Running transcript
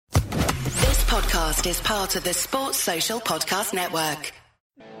podcast is part of the Sports Social Podcast Network.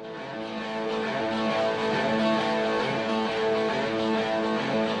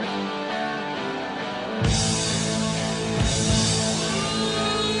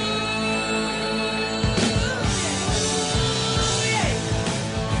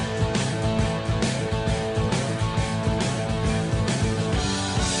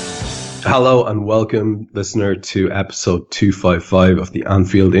 Hello and welcome, listener, to episode 255 of the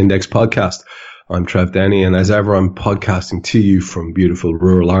Anfield Index podcast. I'm Trev Denny, and as ever, I'm podcasting to you from beautiful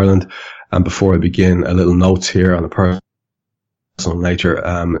rural Ireland. And before I begin, a little note here on a personal nature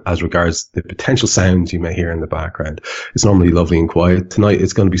as regards the potential sounds you may hear in the background. It's normally lovely and quiet. Tonight,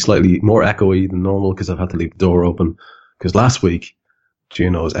 it's going to be slightly more echoey than normal because I've had to leave the door open. Because last week,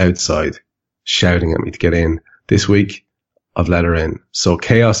 Juno was outside shouting at me to get in. This week, I've let her in. So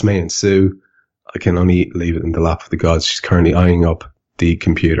chaos may ensue. I can only leave it in the lap of the gods. She's currently eyeing up the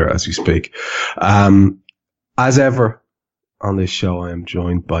computer as we speak. As ever on this show, I am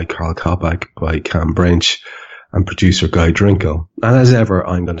joined by Carl Kopak, by Cam Branch, and producer Guy Drinkle. And as ever,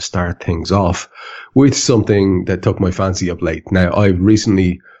 I'm going to start things off with something that took my fancy up late. Now, I've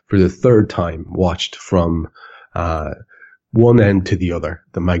recently, for the third time, watched from one end to the other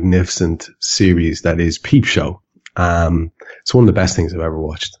the magnificent series that is Peep Show. It's one of the best things I've ever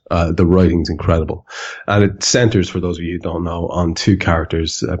watched. The writing's incredible. And it centers, for those of you who don't know, on two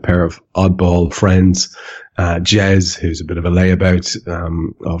characters, a pair of oddball friends, Jez, who's a bit of a layabout,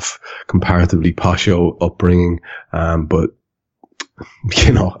 of comparatively posho upbringing, but,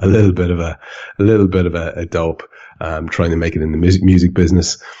 you know, a little bit of a dope, trying to make it in the music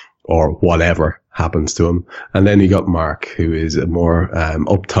business or whatever happens to him. And then you got Mark, who is a more,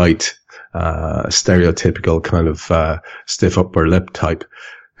 uptight, stereotypical kind of stiff upper lip type,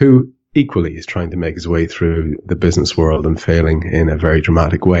 who equally is trying to make his way through the business world and failing in a very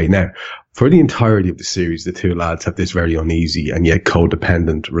dramatic way. Now, for the entirety of the series, the two lads have this very uneasy and yet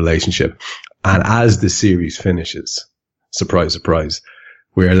codependent relationship. And as the series finishes, surprise, surprise,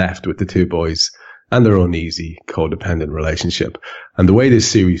 we're left with the two boys and their uneasy, codependent relationship. And the way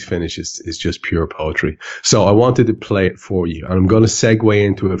this series finishes is just pure poetry. So I wanted to play it for you. And I'm going to segue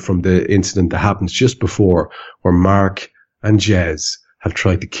into it from the incident that happens just before, where Mark and Jez have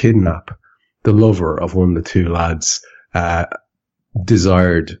tried to kidnap the lover of one of the two lads'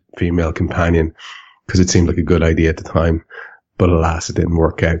 desired female companion, because it seemed like a good idea at the time. But alas, it didn't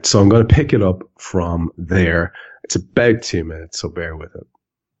work out. So I'm going to pick it up from there. It's about 2 minutes, so bear with it.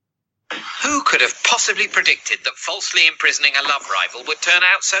 Who could have possibly predicted that falsely imprisoning a love rival would turn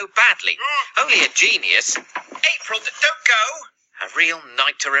out so badly? Only a genius. April, don't go! A real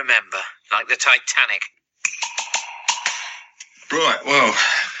night to remember, like the Titanic. Right, well,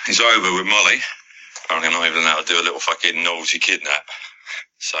 it's over with Molly. I'm not even allowed to do a little fucking novelty kidnap.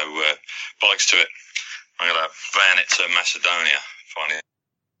 So, bollocks to it. I'm going to van it to Macedonia. Finally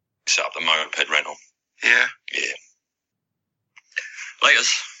set up the moped rental. Yeah? Yeah.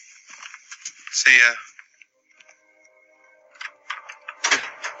 Laters. See ya.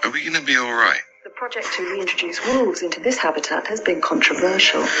 Are we going to be all right? The project to reintroduce wolves into this habitat has been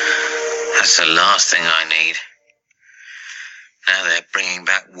controversial. That's the last thing I need. Now they're bringing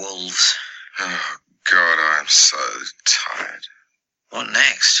back wolves. Oh, God, I'm so tired. What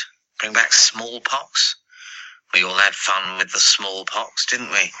next? Bring back smallpox? We all had fun with the smallpox,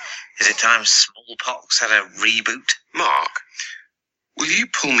 didn't we? Is it time smallpox had a reboot? Mark, will you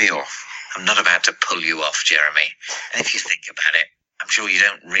pull me off? I'm not about to pull you off, Jeremy. And if you think about it, I'm sure you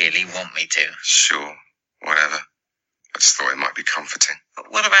don't really want me to. Sure, whatever. I just thought it might be comforting. But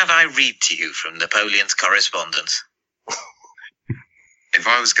what about I read to you from Napoleon's correspondence? If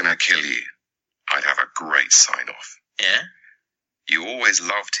I was going to kill you, I'd have a great sign-off. Yeah? You always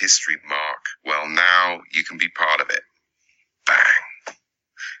loved history, Mark. Well, now you can be part of it. Bang.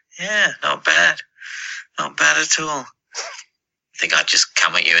 Yeah, not bad. Not bad at all. Think I'd just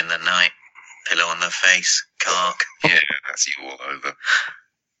come at you in the night. Pillow on the face, cark. Yeah, that's you all over.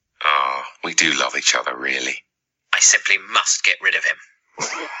 Oh, we do love each other, really. I simply must get rid of him.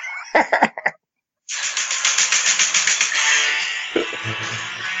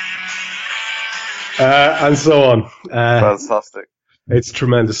 And so on. Fantastic. It's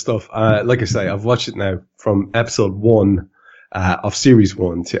tremendous stuff. Like I say, I've watched it now from episode 1 of series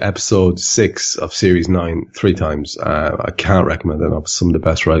 1 to episode 6 of series 9 3 times. I can't recommend it enough. Some of the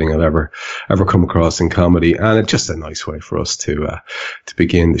best writing I've ever come across in comedy, and it's just a nice way for us to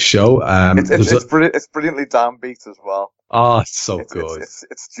begin the show. It's brilliantly downbeat as well. Oh, it's so good.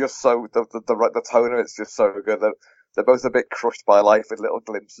 It's just so the tone of it's just so good. They're both a bit crushed by life with little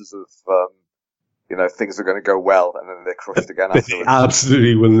glimpses of things are going to go well, and then they're crushed again They afterwards.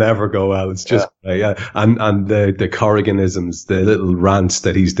 absolutely will never go well. It's just and the Corriganisms, the little rants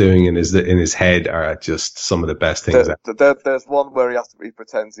that he's doing in his head are just some of the best things. There's one where he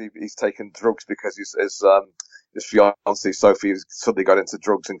pretends he's taken drugs because his fiancée Sophie suddenly got into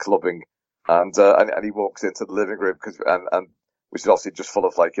drugs and clubbing, and he walks into the living room and which is obviously just full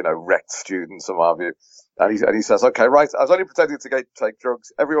of wrecked students and what have you, and he says, "Okay, right, I was only pretending to take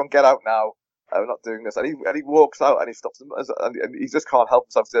drugs. Everyone get out now. I'm not doing this." And he walks out and he stops them, and he just can't help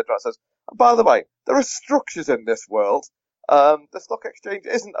himself to and says, "And by the way, there are structures in this world. The stock exchange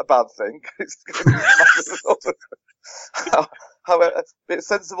isn't a bad thing. However,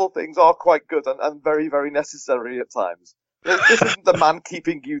 sensible things are quite good and very, very necessary at times. This isn't the man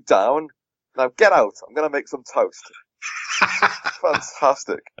keeping you down. Now get out. I'm going to make some toast."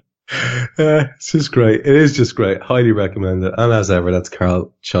 Fantastic. It's just great. It is just great. Highly recommend it. And as ever, that's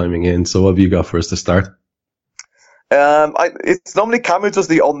Carl chiming in. So what have you got for us to start? It's normally Cam who does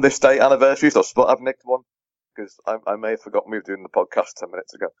the on this day anniversary stuff, but I've nicked one because I may have forgotten we were doing the podcast 10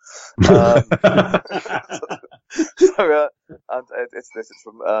 minutes ago. It's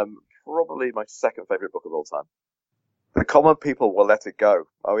from probably my second favourite book of all time. The common people will let it go.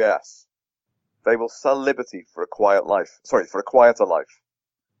 Oh yes. They will sell liberty for a quiet life. Sorry, for a quieter life.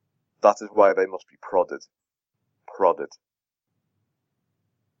 That is why they must be prodded. Prodded.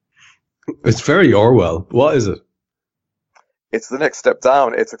 It's very Orwell. What is it? It's the next step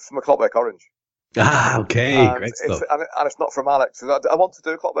down. It's from A Clockwork Orange. Ah, okay. Great stuff. And it's not from Alex. I want to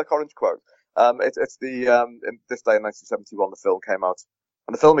do a Clockwork Orange quote. It's in this day in 1971 the film came out.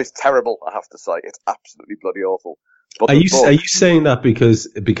 And the film is terrible, I have to say. It's absolutely bloody awful. But are you saying that because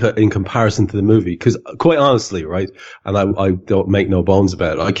in comparison to the movie? Because quite honestly, right, and I don't make no bones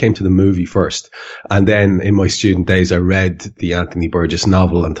about it, I came to the movie first, and then in my student days I read the Anthony Burgess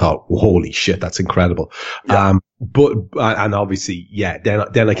novel and thought, holy shit, that's incredible. Yeah. And obviously,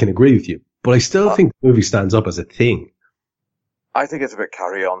 then I can agree with you. But I still think the movie stands up as a thing. I think it's a bit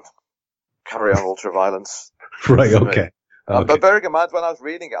carry on ultraviolence. Right, okay. But bearing in mind, when I was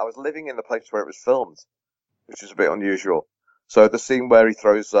reading it, I was living in the place where it was filmed, which is a bit unusual. So the scene where he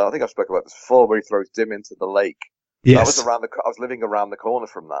throws, I think I've spoken about this before, where he throws Dim into the lake. Yes. I was living around the corner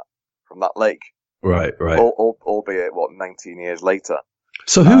from that lake. Right. Albeit, 19 years later.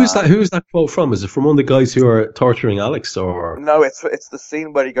 So who is that quote from? Is it from one of the guys who are torturing Alex, or? No, it's the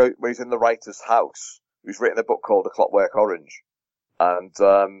scene where he's in the writer's house, who's written a book called A Clockwork Orange. And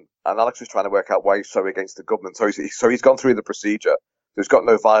Alex was trying to work out why he's so against the government. So he's gone through the procedure. There's got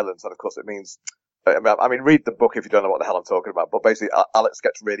no violence, and of course it means, I mean, read the book if you don't know what the hell I'm talking about. But basically, Alex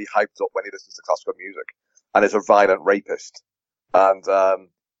gets really hyped up when he listens to classical music, and is a violent rapist. And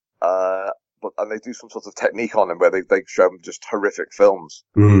they do some sort of technique on him where they show him just horrific films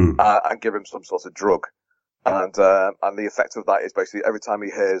and give him some sort of drug. And the effect of that is basically every time he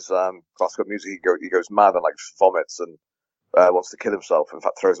hears classical music, he goes mad and vomits and wants to kill himself. In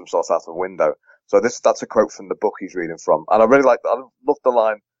fact, throws himself out of a window. So that's a quote from the book he's reading from, and I really I love the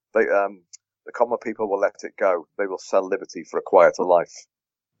line. The common people will let it go. They will sell liberty for a quieter life.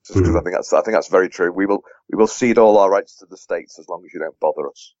 Just because I think that's very true. We will cede all our rights to the states as long as you don't bother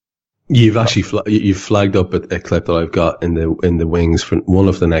us. You've actually you've flagged up a clip that I've got in the wings for one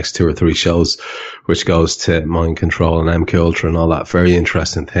of the next 2 or 3 shows, which goes to mind control and MK Ultra and all that very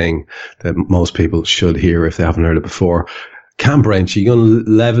interesting thing that most people should hear if they haven't heard it before. Cam Branch, are you going to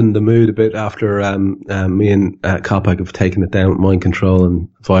leaven the mood a bit after me and Kopek have taken it down with mind control and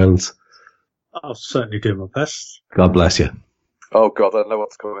violence? I'll certainly do my best. God bless you. Oh God, I know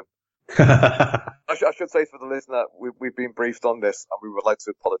what's coming. I should say for the listener, we've been briefed on this, and we would like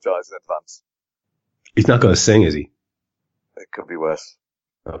to apologise in advance. He's not going to sing, is he? It could be worse.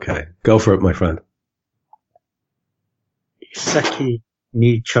 Okay, go for it, my friend. Seki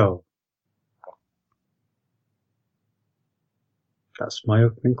Nicho. That's my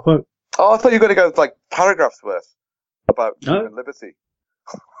opening quote. Oh, I thought you were going to go paragraphs worth about human liberty.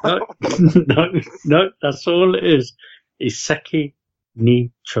 No, that's all it is. Iseki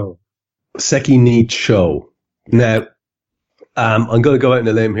Nicho. Seki Nicho. Now, I'm going to go out on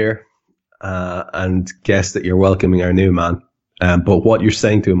a limb here and guess that you're welcoming our new man. But what you're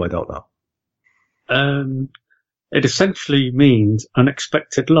saying to him, I don't know. It essentially means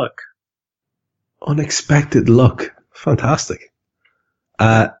unexpected luck. Unexpected luck. Fantastic.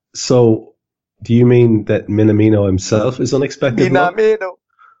 So, do you mean that Minamino himself is unexpected luck? Minamino.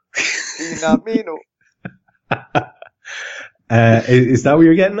 Is that what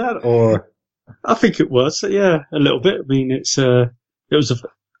you're getting at, or? I think it was, yeah, a little bit. I mean, it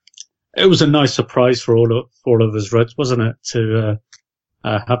was a nice surprise for all of us Reds, wasn't it? To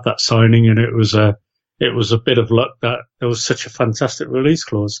have that signing, and it was a bit of luck that there was such a fantastic release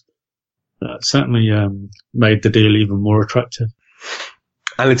clause. That certainly made the deal even more attractive.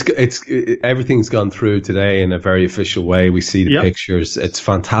 And it's everything's gone through today in a very official way. We see the pictures. It's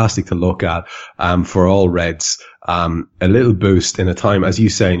fantastic to look at for all Reds. A little boost in a time, as you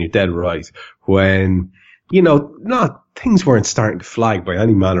say, and you're dead right, when, things weren't starting to flag by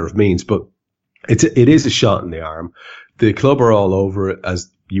any manner of means, but it is a shot in the arm. The club are all over it,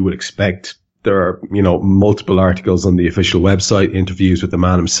 as you would expect. There are, multiple articles on the official website, interviews with the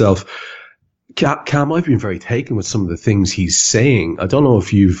man himself. Cam, I've been very taken with some of the things he's saying. I don't know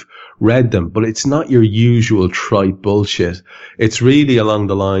if you've read them, but it's not your usual trite bullshit. It's really along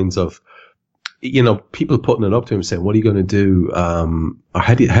the lines of, people putting it up to him saying, what are you going to do? Or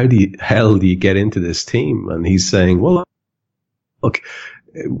how the hell do you get into this team? And he's saying, well, look,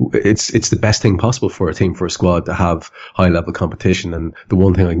 it's the best thing possible for a team, for a squad, to have high level competition. And the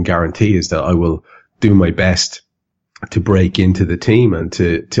one thing I can guarantee is that I will do my best to break into the team and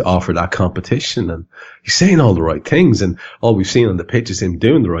to offer that competition. And he's saying all the right things, and all we've seen on the pitch is him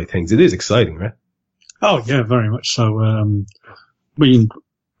doing the right things. It is exciting, right? Oh yeah, very much so.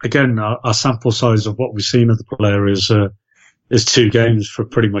 Again, our sample size of what we've seen of the player is 2 games for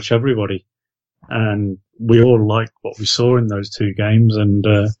pretty much everybody. And we all liked what we saw in those 2 games. And,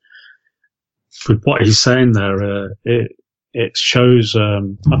 with what he's saying there, it shows,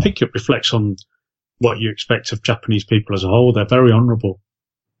 I think it reflects on what you expect of Japanese people as a whole. They're very honourable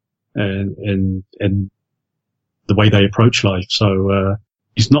in the way they approach life. So,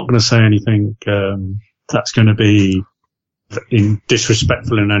 he's not going to say anything, that's going to be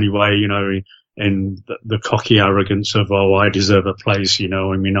disrespectful in any way, in the cocky arrogance of, I deserve a place,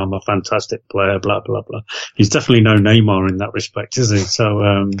 I'm a fantastic player, blah, blah, blah. He's definitely no Neymar in that respect, is he?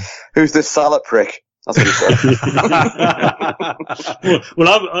 So, who's this salad prick? That's what he said. well,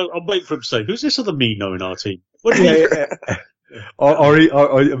 I'll wait for him to say, who's this other Mino in our team? What do you Or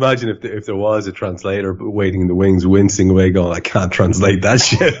imagine if there was a translator waiting in the wings, wincing away, going, I can't translate that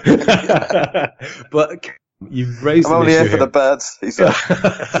shit. But you've raised I'm only here for the birds, he said.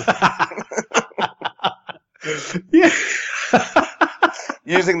 Yeah.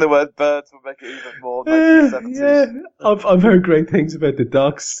 Using the word birds would make it even more 1970s. Yeah. I've heard great things about the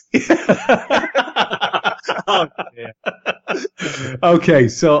ducks. Oh, yeah. Okay,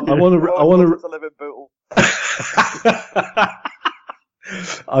 so I want to live in Bootle.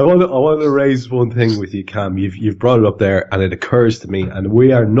 I want to raise one thing with you, Cam. You've brought it up there, and it occurs to me, and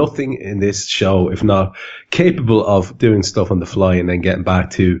we are nothing in this show if not capable of doing stuff on the fly and then getting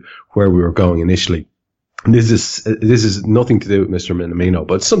back to where we were going initially. And this is nothing to do with Mr. Minamino,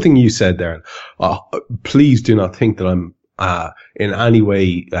 but something you said there. Please do not think that I'm in any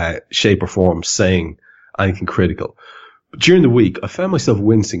way, shape or form saying anything critical. But during the week, I found myself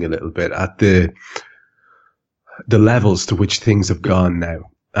wincing a little bit at the levels to which things have gone now.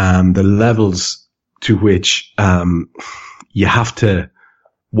 The levels to which you have to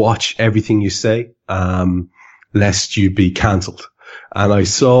watch everything you say, lest you be cancelled. And I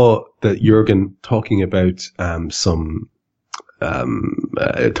saw that Jurgen talking about talking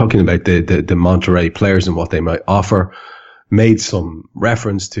about the Monterrey players and what they might offer, made some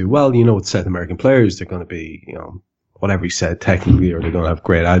reference to, well, it's South American players, they're going to be, whatever he said technically, or they're going to have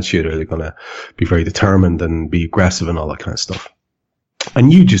great attitude, or they're going to be very determined and be aggressive and all that kind of stuff.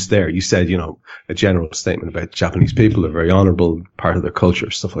 And you said, a general statement about Japanese people, they're very honourable, part of their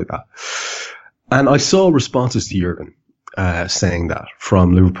culture, stuff like that. And I saw responses to Jurgen saying that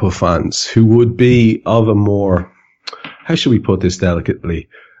from Liverpool fans who would be of a more, how should we put this delicately,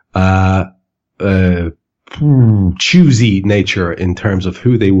 choosy nature in terms of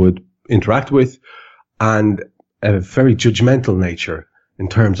who they would interact with, and a very judgmental nature in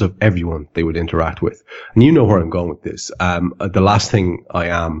terms of everyone they would interact with. And you know where I'm going with this. The last thing I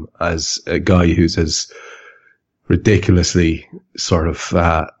am, as a guy who's as ridiculously sort of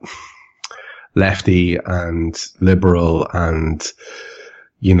lefty and liberal and,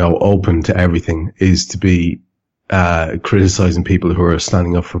 open to everything, is to be criticizing people who are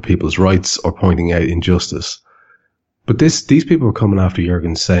standing up for people's rights or pointing out injustice. But these people are coming after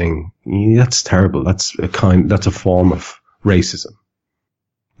Jurgen saying, that's terrible. That's a form of racism.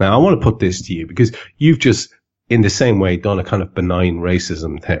 Now, I want to put this to you because you've just, in the same way, done a kind of benign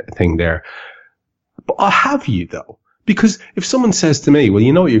racism thing there. But have you, though? Because if someone says to me, well,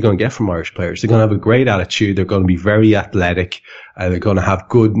 you know what you're going to get from Irish players. They're going to have a great attitude. They're going to be very athletic. They're going to have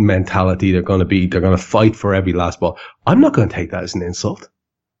good mentality. They're going to fight for every last ball. I'm not going to take that as an insult.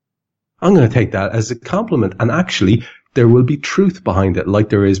 I'm going to take that as a compliment. And actually, there will be truth behind it, like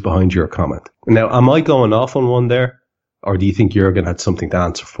there is behind your comment. Now, am I going off on one there? Or do you think Jurgen had something to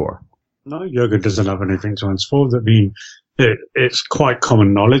answer for? No, Jurgen doesn't have anything to answer for. I mean, it's quite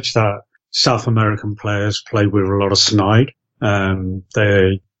common knowledge that South American players play with a lot of snide.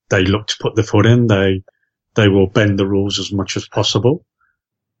 They look to put their foot in. They will bend the rules as much as possible.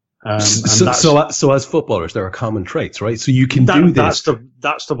 So as footballers, there are common traits, right? So you can do this.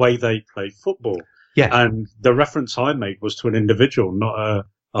 That's the way they play football. Yeah. And the reference I made was to an individual, not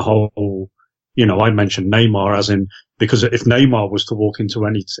a whole, I mentioned Neymar as in, because if Neymar was to walk into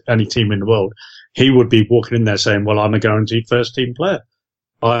any team in the world, he would be walking in there saying, well, I'm a guaranteed first team player.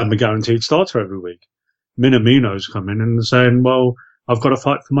 I'm a guaranteed starter every week. Minamino's coming and saying, well, I've got to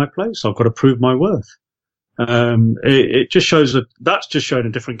fight for my place. I've got to prove my worth. It just shows that's just showing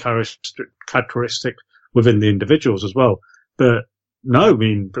a different characteristic within the individuals as well. But no, I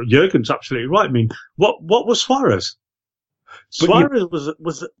mean, Jurgen's absolutely right. I mean, what was Suarez? Suarez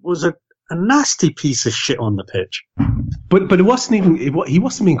was a nasty piece of shit on the pitch. But it wasn't even, he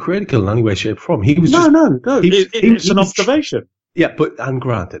wasn't being critical in any way, shape, or form. He was it's an observation. Yeah, and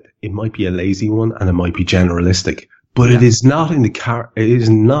granted, it might be a lazy one and it might be generalistic, but it is not in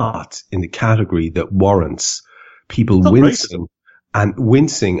the category that warrants people wincing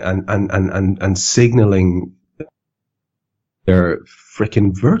and signaling their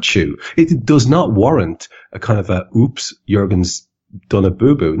frickin' virtue. It does not warrant a kind of oops, Jurgen's done a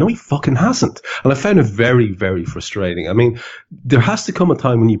boo-boo. No, he fucking hasn't. And I found it very, very frustrating. I mean, there has to come a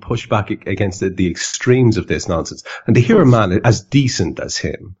time when you push back against the extremes of this nonsense. And to hear a man as decent as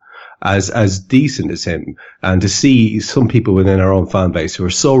him, as decent as him, and to see some people within our own fan base who are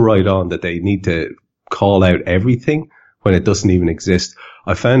so right on that they need to call out everything when it doesn't even exist,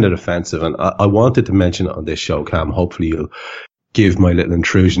 I found it offensive. And I wanted to mention it on this show, Cam. Hopefully you'll give my little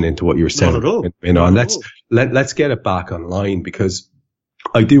intrusion into what you were saying. Not at all. And let's get it back online, because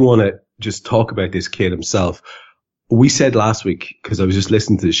I do want to just talk about this kid himself. We said last week, because I was just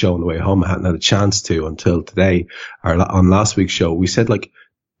listening to the show on the way home, I hadn't had a chance to until today, or on last week's show, we said, like,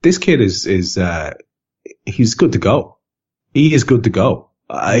 this kid is he's good to go. He is good to go.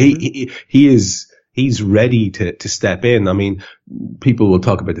 He's ready to step in. I mean, people will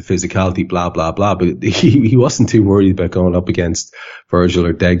talk about the physicality, blah, blah, blah, but he wasn't too worried about going up against Virgil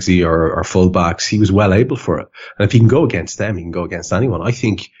or Degsy or fullbacks. He was well able for it. And if he can go against them, he can go against anyone. I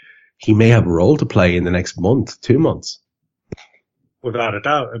think he may have a role to play in the next month, 2 months. Without a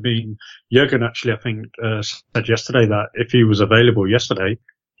doubt. I mean, Jurgen actually, I think, said yesterday that if he was available yesterday,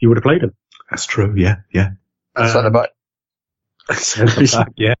 he would have played him. That's true. Yeah. Centre back.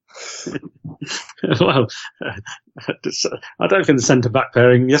 Yeah. Well, I don't think the centre-back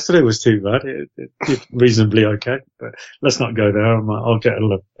pairing yesterday was too bad. It did reasonably okay, but let's not go there. I'll get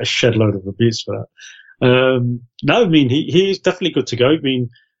a shed load of abuse for that. No, I mean, he's definitely good to go. I mean,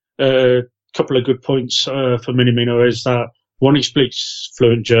 a couple of good points for Minamino is that, one, he speaks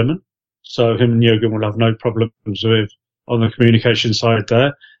fluent German, so him and Jurgen will have no problems with on the communication side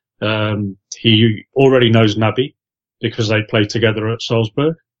there. He already knows Naby, because they played together at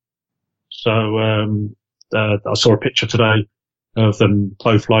Salzburg. So, I saw a picture today of them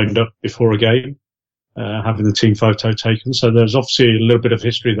both lined up before a game, having the team photo taken. So there's obviously a little bit of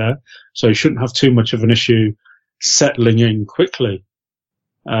history there. So you shouldn't have too much of an issue settling in quickly.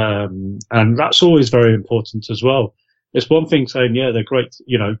 And that's always very important as well. It's one thing saying, yeah, they're great,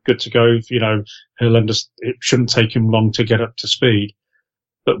 good to go. It shouldn't take him long to get up to speed.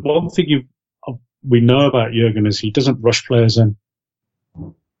 But one thing we know about Jurgen is he doesn't rush players in.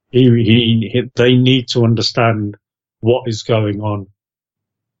 They need to understand what is going on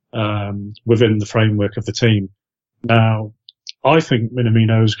within the framework of the team. Now, I think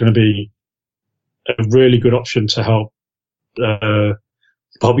Minamino is going to be a really good option to help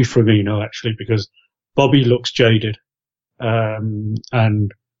Bobby Firmino, actually, because Bobby looks jaded,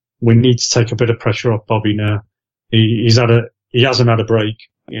 and we need to take a bit of pressure off Bobby now. He hasn't had a break.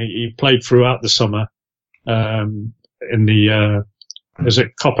 He played throughout the summer in the is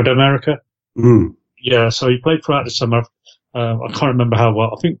it Copa de America? Mm. Yeah, so he played throughout the summer. I can't remember how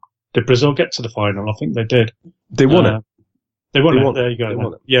well. I think, did Brazil get to the final? I think they did. They won it. They won it. There you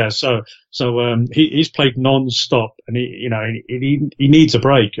go. Yeah, so he's played non-stop, and he needs a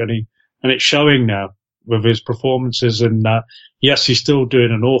break, and it's showing now with his performances. And yes, he's still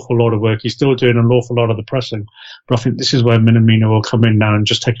doing an awful lot of work. He's still doing an awful lot of the pressing. But I think this is where Minamino will come in now and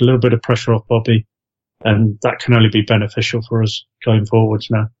just take a little bit of pressure off Bobby, and that can only be beneficial for us going forwards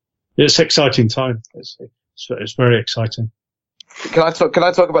now. It's an exciting time. It's very exciting. Can I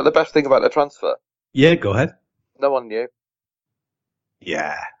talk about the best thing about the transfer? Yeah, go ahead. No one knew.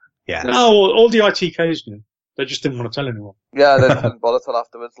 Yeah. No, all the ITKs knew. They just didn't want to tell anyone. Yeah, they didn't bother till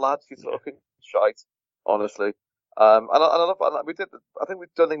afterwards. Lads, you're talking shite, honestly. And I love that. I think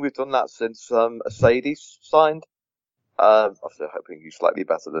we've done that since Sadie signed. Obviously, hoping he's slightly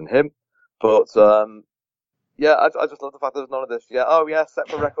better than him, but yeah, I just love the fact there's none of this. Yeah, oh yeah, set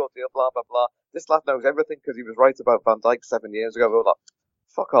for record deal, blah blah blah. This lad knows everything because he was right about Van Dijk 7 years ago. We were like,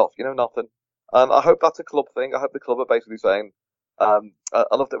 fuck off, you know nothing. And I hope that's a club thing. I hope the club are basically saying, I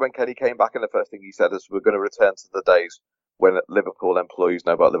loved it when Kenny came back and the first thing he said is, we're going to return to the days when Liverpool employees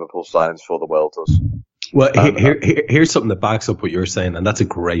know about Liverpool signings before the world does. Well, here's something that backs up what you're saying, and that's a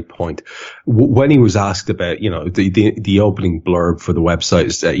great point. When he was asked about, the opening blurb for the website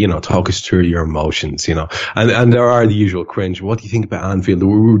is, talk us through your emotions, and there are the usual cringe. What do you think about Anfield?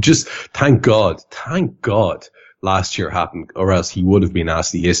 We were just, thank God, last year happened, or else he would have been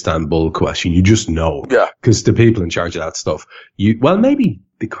asked the Istanbul question. You just know. Yeah. Because the people in charge of that stuff, maybe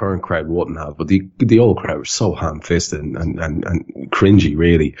the current crowd wouldn't have, but the old crowd was so ham-fisted and cringy,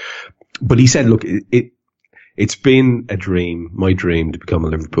 really. But he said, look, it's been my dream to become a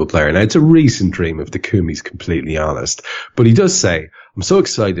Liverpool player. Now, it's a recent dream, if Takumi's completely honest. But he does say, I'm so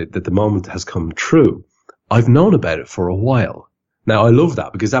excited that the moment has come true. I've known about it for a while. Now, I love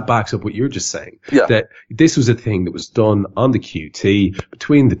that because that backs up what you're just saying. Yeah. That this was a thing that was done on the QT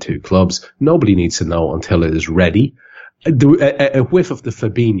between the two clubs. Nobody needs to know until it is ready. A whiff of the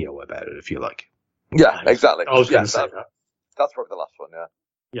Fabinho about it, if you like. Yeah, exactly. I was going to say that. That's probably the last one, yeah.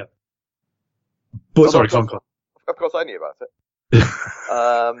 Yeah. But Sorry, of course I knew about it.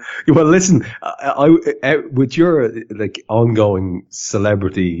 Well, listen, I with your ongoing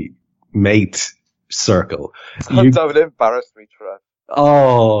celebrity mate circle, Don't embarrass me, Trev.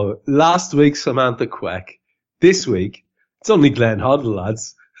 Oh, last week Samantha Queck. This week it's only Glenn Hoddle,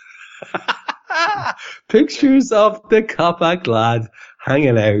 lads. Pictures of the Kopak lad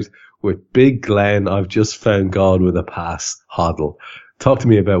hanging out with Big Glenn. I've just found God with a pass, Hoddle. Talk to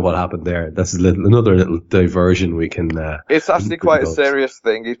me about what happened there. That's another little diversion we can. It's actually quite a serious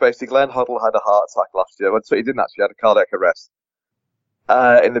thing. He's basically, Glenn Hoddle had a heart attack last year. So he didn't actually had a cardiac arrest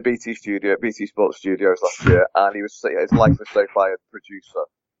in the BT Sports studios last year, and his life was saved by a producer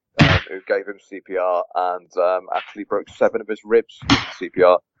who gave him CPR and actually broke 7 of his ribs in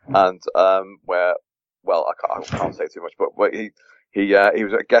CPR. And I can't say too much, but he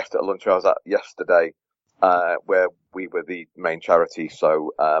was a guest at a lunch I was at yesterday. Where we were the main charity,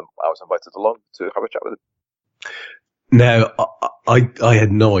 so I was invited along to have a chat with him. Now, I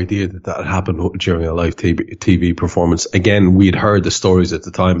had no idea that had happened during a live TV performance. Again, we'd heard the stories at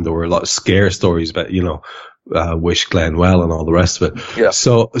the time. There were a lot of scare stories about, wish Glenn well and all the rest of it. Yeah.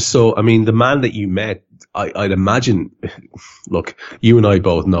 So I mean, the man that you met, I'd imagine, look, you and I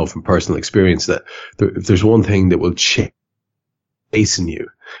both know from personal experience that if there's one thing that will hasten you,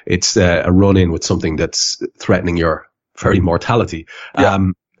 it's a run-in with something that's threatening your very mortality. Yeah.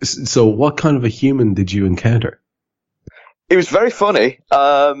 So what kind of a human did you encounter? He was very funny.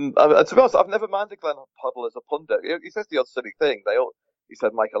 To be honest, I've never minded Glenn Hoddle as a pundit. He says the odd silly thing. He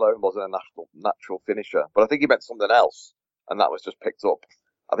said Michael Owen wasn't a natural finisher, but I think he meant something else, and that was just picked up.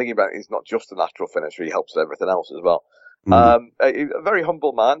 I think he meant he's not just a natural finisher; he helps everything else as well. Mm-hmm. A very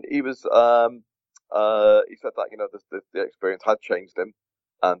humble man. He was. He said that the experience had changed him,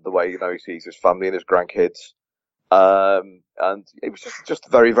 and the way he sees his family and his grandkids. And he was just a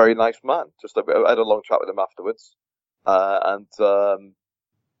very, very nice man. I had a long chat with him afterwards.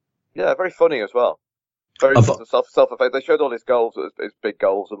 Very funny as well. Very self-effaced. They showed all his goals, his big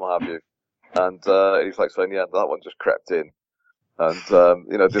goals and what have you. And he's like saying, yeah, that one just crept in. And,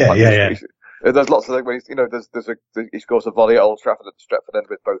 there's lots of things when he scores a volley at Old Trafford at the Stretford end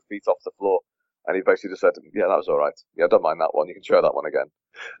with both feet off the floor. And he basically just said, yeah, that was all right. Yeah, I don't mind that one. You can show that one again.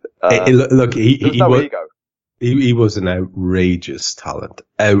 Look, there's no ego. He was an outrageous talent.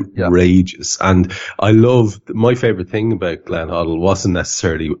 Outrageous. Yeah. And I love, my favorite thing about Glenn Hoddle wasn't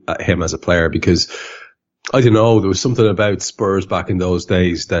necessarily him as a player, because I don't know, there was something about Spurs back in those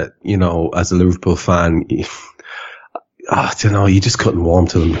days that, as a Liverpool fan, I don't know, you just couldn't warm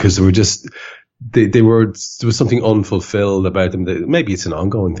to them because they were just, there was something unfulfilled about them. Maybe it's an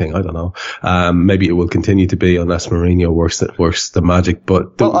ongoing thing. I don't know. Maybe it will continue to be unless Mourinho works the magic.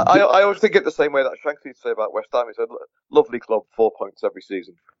 But I always think it the same way that Shanks used to say about West Ham. He said, "Lovely club, 4 points every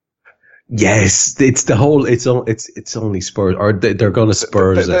season." Yes, it's the whole. It's only Spurs, or they're going to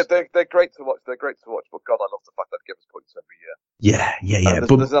Spurs. They're great to watch. They're great to watch. But God, I love the fact that they give us points every year. Yeah.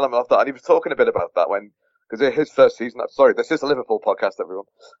 There's an element of that, and he was talking a bit about that because his first season. Sorry, this is a Liverpool podcast, everyone.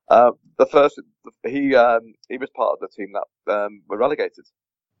 He was part of the team that were relegated,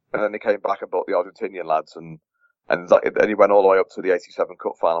 and then he came back and bought the Argentinian lads, and he went all the way up to the '87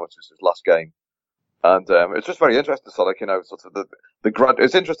 Cup final, which was his last game. And it's just very interesting. So, like, you know, sort of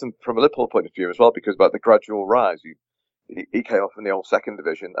it's interesting from a Liverpool point of view as well, because about the gradual rise. He came up in the old second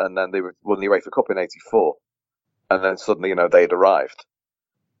division, and then they won the UEFA Cup in '84, and then suddenly, you know, they'd arrived.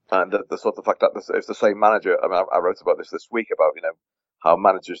 And the sort of fact that it's the same manager. I mean, I wrote about this week about, you know, how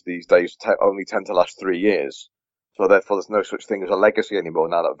managers these days only tend to last 3 years. So therefore, there's no such thing as a legacy anymore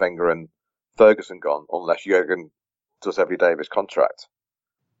now that Wenger and Ferguson gone, unless Jurgen does every day of his contract.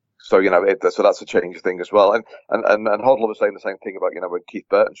 So, you know, so that's a change thing as well. And Hodler was saying the same thing about, you know, when Keith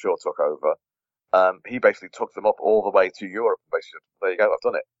Burtonshaw took over, he basically took them up all the way to Europe. Basically, there you go, I've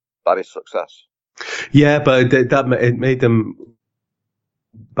done it. That is success. Yeah, but it made them.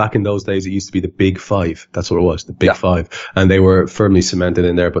 Back in those days, it used to be the Big Five. That's what it was, the Big Five, and they were firmly cemented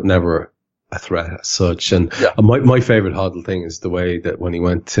in there, but never a threat as such. And my favourite Hoddle thing is the way that when he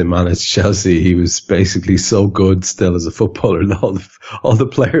went to manage Chelsea, he was basically so good still as a footballer, and all the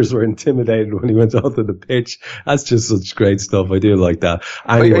players were intimidated when he went onto the pitch. That's just such great stuff. I do like that.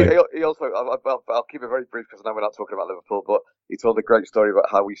 Anyway, he also, I'll keep it very brief because I know we're not talking about Liverpool, but he told a great story about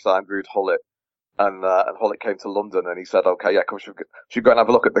how he signed Ruud Gullit. And Gullit came to London and he said, okay, yeah, come, should go and have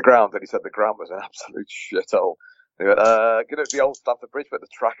a look at the ground. And he said the ground was an absolute shithole. He went, you know, the old Stamford Bridge with the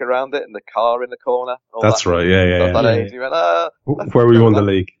track around it and the car in the corner. That's right, yeah. He went, where we won the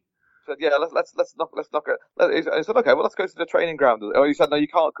league. He said, yeah, let's knock it. He said, okay, well, let's go to the training ground. Oh, he said, no, you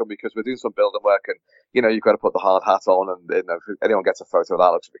can't come because we're doing some building work and, you know, you've got to put the hard hat on and, you know, if anyone gets a photo of that,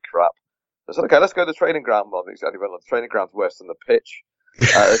 it looks a bit crap. I said, okay, let's go to the training ground. Well, he said, the training ground's worse than the pitch.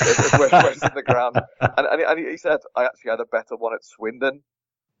 It's worse than the ground. And he said, I actually had a better one at Swindon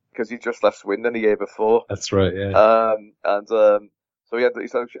because he just left Swindon the year before. That's right, yeah. So he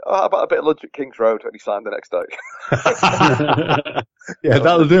said, how about a bit of lunch at King's Road? And he signed the next day. Yeah,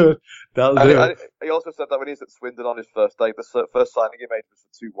 that'll do it. And he also said that when he was at Swindon on his first day, the first signing he made was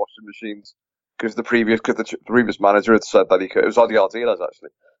for 2 washing machines because the previous manager had said that it was Adi Ardiles actually.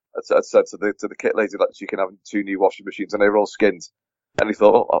 Had said to the kit lady that she can have 2 new washing machines and they were all skinned. And he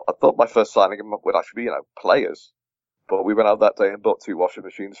thought, I thought my first signing would actually be, you know, players. But we went out that day and bought 2 washing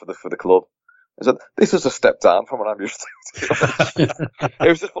machines for the club. I said, this is a step down from what I'm used to. It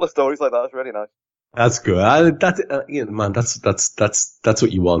was just full of stories like that. It was really nice. That's good. You know, man, that's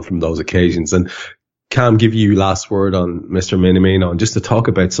what you want from those occasions. And Cam, give you last word on Mr. Minamino and just to talk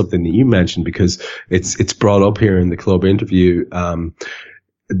about something that you mentioned because it's brought up here in the club interview.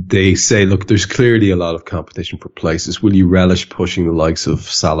 They say, look, there's clearly a lot of competition for places. Will you relish pushing the likes of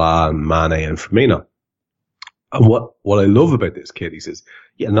Salah and Mane and Firmino? And what I love about this kid, he says,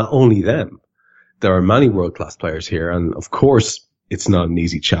 yeah, not only them. There are many world-class players here. And of course, it's not an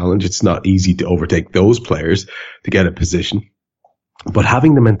easy challenge. It's not easy to overtake those players to get a position. But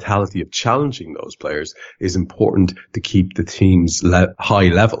having the mentality of challenging those players is important to keep the team's high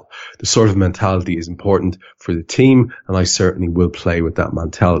level. The sort of mentality is important for the team, and I certainly will play with that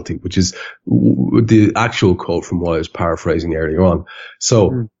mentality, which is the actual quote from what I was paraphrasing earlier on.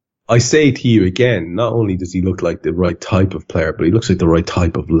 So I say to you again, not only does he look like the right type of player, but he looks like the right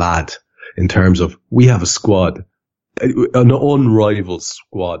type of lad in terms of we have a squad, an unrivaled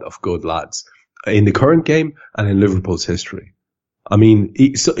squad of good lads in the current game and in Liverpool's history. I mean,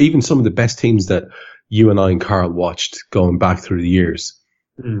 even some of the best teams that you and I and Carl watched going back through the years,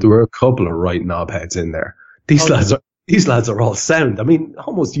 there were a couple of right knobheads in there. These lads are all sound. I mean,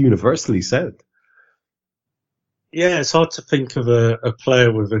 almost universally sound. Yeah, it's hard to think of a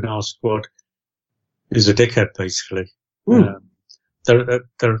player within our squad who's a dickhead, basically. There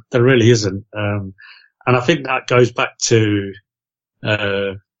really isn't. And I think that goes back to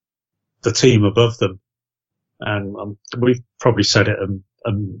the team above them. And we've probably said it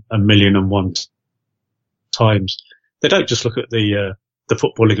a million and one times. They don't just look at the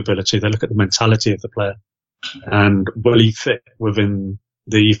footballing ability; they look at the mentality of the player, and will he fit within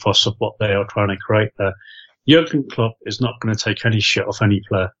the ethos of what they are trying to create there. Jurgen Klopp is not going to take any shit off any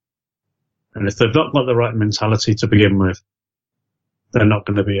player, and if they've not got the right mentality to begin with, they're not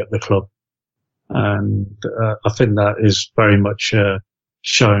going to be at the club. And I think that is very much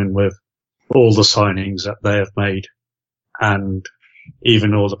shown with all the signings that they have made and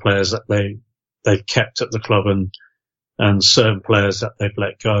even all the players that they've kept at the club and certain players that they've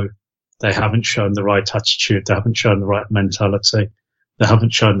let go. They haven't shown the right attitude. They haven't shown the right mentality. They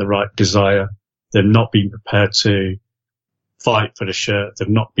haven't shown the right desire. They've not been prepared to fight for the shirt. They've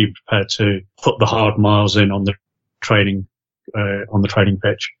not been prepared to put the hard miles in on the training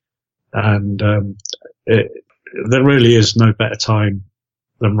pitch. And there really is no better time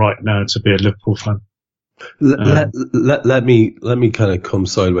than right now to be a Liverpool fan. Let me kind of come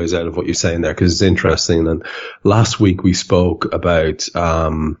sideways out of what you're saying there because it's interesting. And last week we spoke about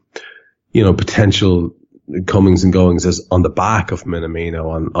potential comings and goings as on the back of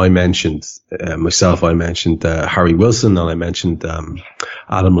Minamino. And I mentioned Harry Wilson, and I mentioned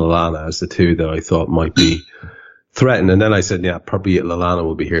Adam Lallana as the two that I thought might be threatened. And then I said, probably Lallana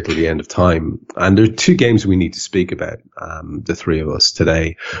will be here till the end of time. And there are two games we need to speak about, the three of us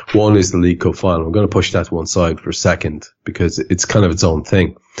today. One is the League Cup final. I'm going to push that to one side for a second because it's kind of its own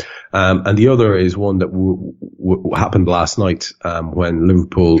thing. And the other is one that happened last night, when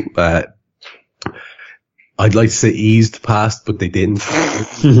Liverpool, I'd like to say eased past, but they didn't.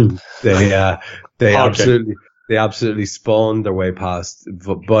 They absolutely spawned their way past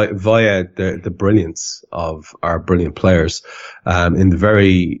via the brilliance of our brilliant players, at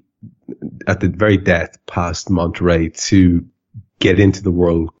the very death past Monterrey to get into the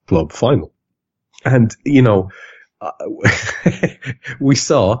World Club final. And, we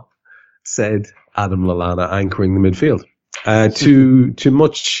said Adam Lallana anchoring the midfield, too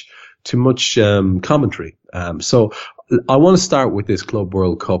much commentary. So I want to start with this Club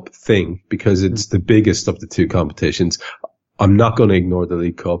World Cup thing because it's the biggest of the two competitions. I'm not going to ignore the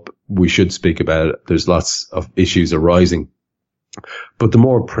League Cup. We should speak about it. There's lots of issues arising. But the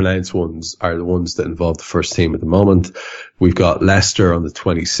more pronounced ones are the ones that involve the first team at the moment. We've got Leicester on the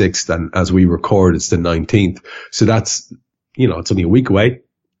 26th, and as we record, it's the 19th. So that's, it's only a week away.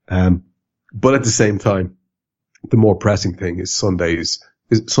 But at the same time, the more pressing thing is Saturday's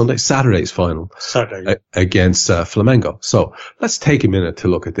final. Against Flamengo. So let's take a minute to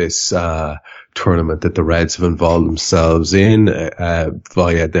look at this tournament that the Reds have involved themselves in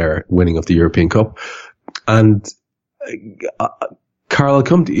via their winning of the European Cup. And Carl, I'll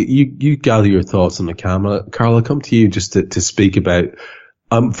come to you. You gather your thoughts on the camera. Carl, I'll come to you just to speak about.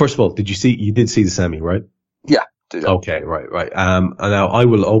 First of all, you did see the semi, right? Yeah. Okay, right. And now I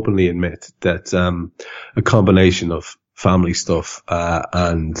will openly admit that a combination of family stuff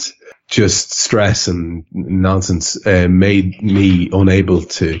and just stress and nonsense made me unable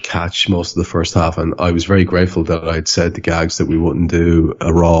to catch most of the first half, and I was very grateful that I'd said to Gags that we wouldn't do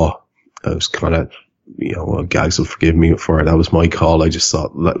a Raw. I was kind of, Gags will forgive me for it. That was my call. I just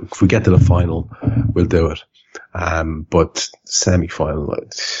thought, if we get to the final, we'll do it. But semi-final,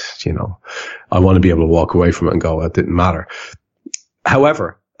 I want to be able to walk away from it and go, it didn't matter.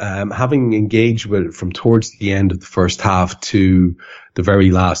 However, having engaged with it from towards the end of the first half to the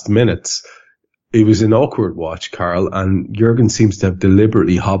very last minutes, it was an awkward watch, Carl, and Jurgen seems to have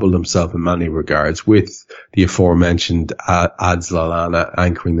deliberately hobbled himself in many regards with the aforementioned Ads Lallana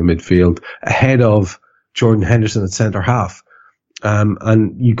anchoring the midfield ahead of Jordan Henderson at centre half.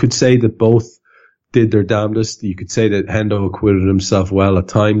 And you could say that both did their damnedest. You could say that Hendo acquitted himself well at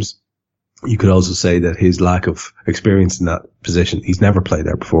times. You could also say that his lack of experience in that position, he's never played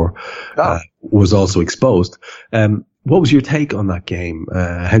there before, was also exposed. What was your take on that game?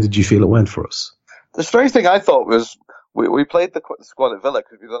 How did you feel it went for us? The strange thing I thought was we played the squad at Villa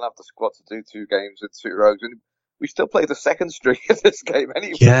because we don't have the squad to do 2 games with 2 rows, and we still played the second string in this game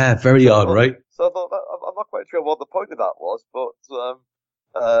anyway. Yeah, very odd, right? So I thought I'm not quite sure what the point of that was, but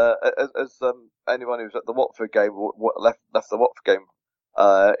as anyone who's at the Watford game left the Watford game.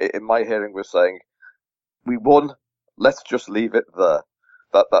 In my hearing, was saying, we won, let's just leave it there.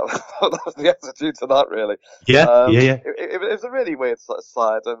 That was the attitude to that, really. Yeah. It was a really weird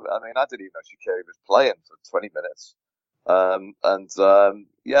side. I mean, I didn't even know Shaqiri was playing for 20 minutes. And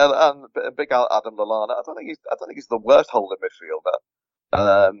big Adam Lallana. I don't think he's the worst holding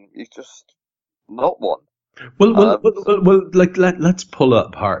midfielder. He's just not one. Well, let's pull it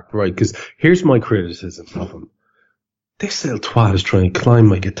apart, right? Because here's my criticism of him. This little twat is trying to climb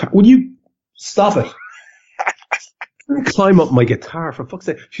my guitar. Will you stop it? Climb up my guitar, for fuck's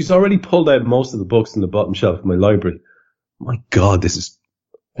sake. She's already pulled out most of the books in the bottom shelf of my library. My God, this is...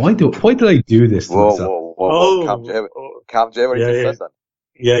 Why did I do this to myself? Whoa. Cam J, what he just said then?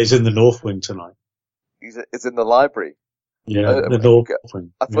 Yeah, he's in the North Wing tonight. It's in the library. Yeah, the North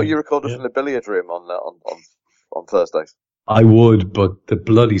Wing. I thought you recorded from the billiard room on Thursdays. I would, but the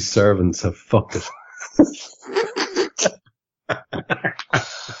bloody servants have fucked it.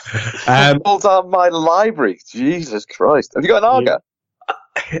 Hold on, my library. Jesus Christ. Have you got an Arga?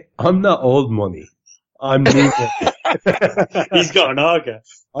 I'm not old money. I'm new. He's got an Arga.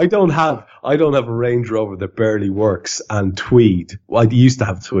 I don't have a Range Rover that barely works and tweed. Well, I used to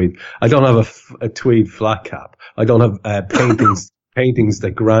have tweed. I don't have a tweed flat cap. I don't have paintings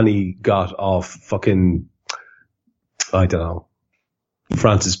that Granny got off fucking, I don't know,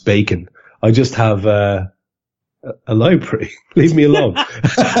 Francis Bacon. I just have a library. Leave me alone.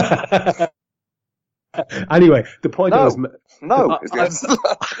 Anyway, the point was... No.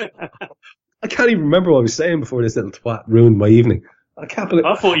 I can't even remember what I was saying before this little twat ruined my evening. I can't believe.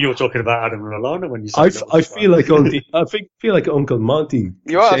 I thought you were talking about Adam Lallana when you said I feel like Uncle Monty.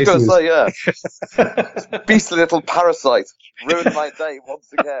 You are. I was going to say, yeah. Beastly little parasite ruined my day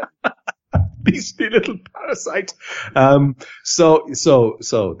once again. Beastly little parasite. So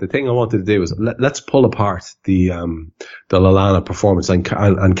the thing I wanted to do was let's pull apart the Lallana performance, and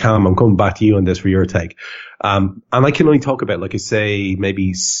Cam, I'm coming back to you on this for your take. And I can only talk about, like I say,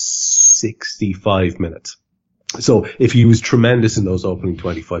 maybe 65 minutes. So if he was tremendous in those opening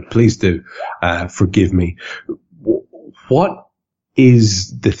 25, please do forgive me. What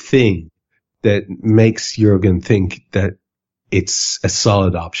is the thing that makes Jurgen think that it's a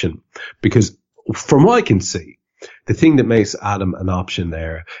solid option? Because from what I can see, the thing that makes Adam an option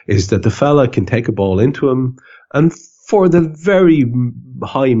there is that the fella can take a ball into him and for the very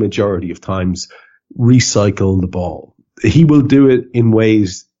high majority of times recycle the ball. He will do it in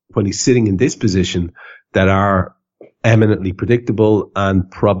ways when he's sitting in this position that are eminently predictable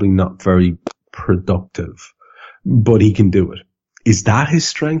and probably not very productive, but he can do it. Is that his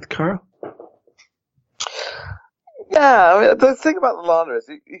strength, Carl? Yeah, I mean, the thing about Lallana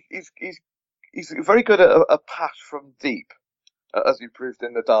is he's very good at a pass from deep, as he proved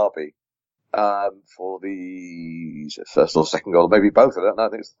in the derby, for the first or second goal, maybe both. I don't know. I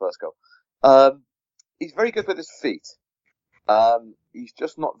think it's the first goal. He's very good with his feet. He's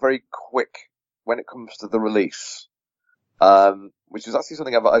just not very quick when it comes to the release, which is actually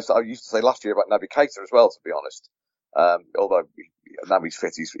something I used to say last year about Naby Keita as well, to be honest. Although Naby's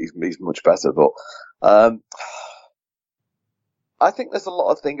fit, he's much better. But I think there's a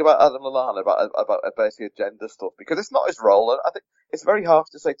lot of thing about Adam Lallana about basically agenda stuff, because it's not his role. And I think it's very hard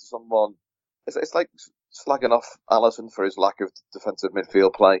to say to someone. It's like slagging off Alisson for his lack of defensive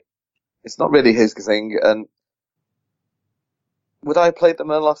midfield play. It's not really his thing. And would I have played them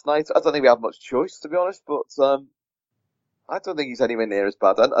last night? I don't think we had much choice, to be honest, but I don't think he's anywhere near as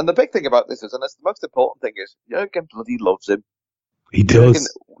bad. And the big thing about this is, and that's the most important thing, is Jurgen bloody loves him. He does.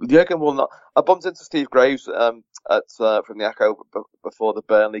 Jurgen will not. I bumped into Steve Graves from the Echo before the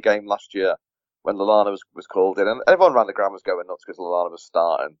Burnley game last year when Lallana was called in, and everyone around the ground was going nuts because Lallana was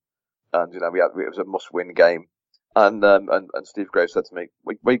starting, and it was a must-win game. And Steve Graves said to me,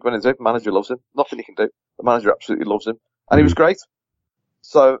 "What going to do? The manager loves him. Nothing he can do. The manager absolutely loves him, and he was great."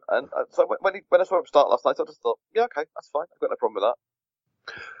 So when I saw him start last night, I just thought, yeah, okay, that's fine. I've got no problem with that.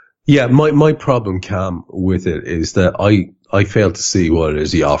 Yeah, my problem, Cam, with it is that I fail to see what it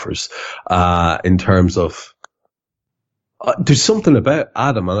is he offers, in terms of, there's something about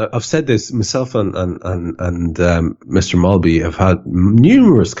Adam, and I've said this myself and Mr. Mulby have had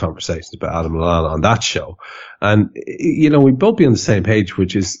numerous conversations about Adam Lallana on that show. And, we both be on the same page,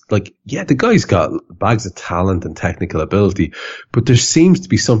 which is like, yeah, the guy's got bags of talent and technical ability, but there seems to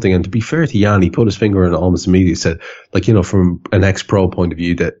be something, and to be fair to Jan, he put his finger on it almost immediately, said, like, from an ex-pro point of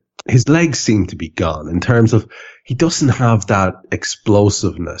view, that his legs seem to be gone in terms of he doesn't have that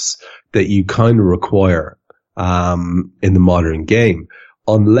explosiveness that you kind of require in the modern game,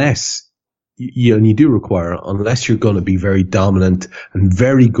 unless you do require, unless you're going to be very dominant and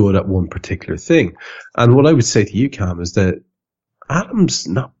very good at one particular thing. And what I would say to you, Cam, is that Adam's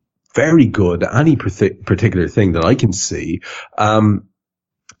not very good at any particular thing that I can see.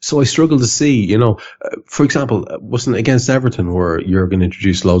 So I struggle to see, for example, wasn't it against Everton where you're going to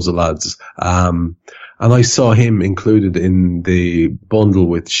introduce loads of lads, and I saw him included in the bundle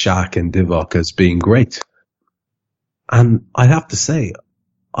with Shaq and Divock as being great. And I have to say,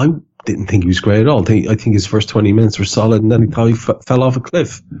 I didn't think he was great at all. I think his first 20 minutes were solid, and then he fell off a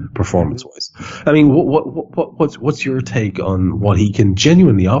cliff performance-wise. I mean, what's your take on what he can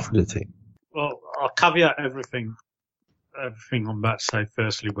genuinely offer the team? Well, I'll caveat everything on that to say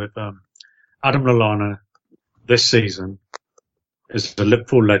firstly with Adam Lallana this season is a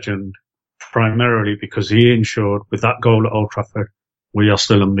Liverpool legend primarily because he ensured with that goal at Old Trafford we are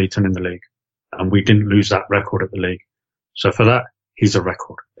still unbeaten in the league, and we didn't lose that record at the league. So for that, he's a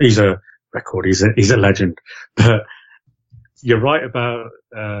record. He's a legend. But you're right about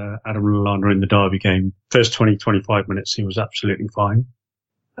Adam Lallana in the Derby game. First 20-25 minutes he was absolutely fine,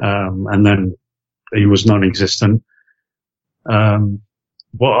 and then he was non-existent.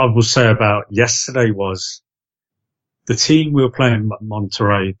 What I will say about yesterday was the team we were playing,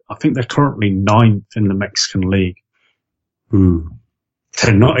 Monterrey, I think they're currently 9th in the Mexican league.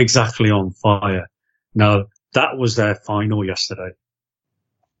 They're not exactly on fire. Now, that was their final yesterday.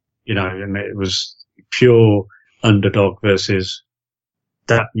 And it was pure underdog versus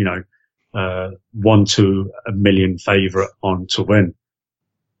that, 1 to a million favourite on to win.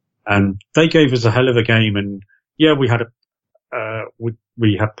 And they gave us a hell of a game, and yeah, we had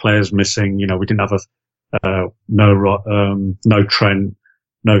we had players missing. We didn't have no Trent,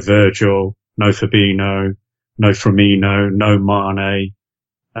 no Virgil, no Fabinho, no Firmino, no Mane.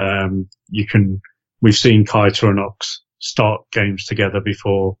 We've seen Keita and Ox start games together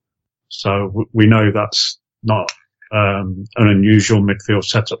before, so we know that's not an unusual midfield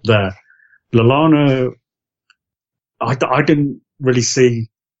setup there. Lallana, I didn't really see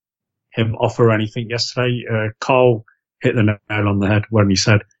him offer anything yesterday. Carl hit the nail on the head when he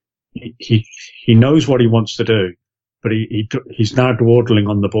said he knows what he wants to do, but he's now dawdling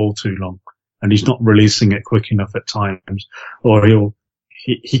on the ball too long, and he's not releasing it quick enough at times, or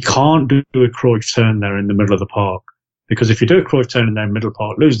he can't do a Cruyff turn there in the middle of the park, because if you do a Cruyff turn in there in the middle of the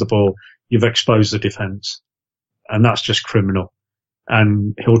park, lose the ball, you've exposed the defence, and that's just criminal.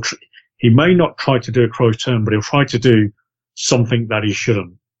 And he may not try to do a Cruyff turn, but he'll try to do something that he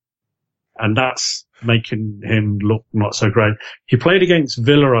shouldn't. And that's making him look not so great. He played against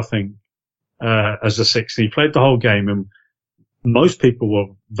Villa, I think, as a 60. He played the whole game, and most people were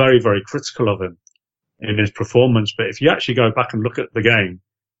very, very critical of him in his performance. But if you actually go back and look at the game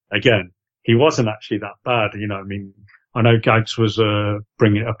again, he wasn't actually that bad. I know Gags was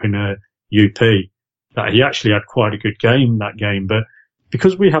bringing it up in a UP that he actually had quite a good game that game. But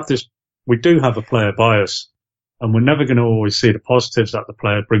because we do have a player bias, and we're never going to always see the positives that the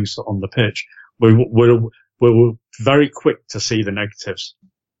player brings on the pitch. We're very quick to see the negatives,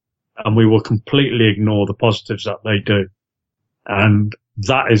 and we will completely ignore the positives that they do. And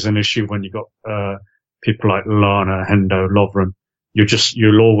that is an issue when you've got people like Lallana, Hendo, Lovren.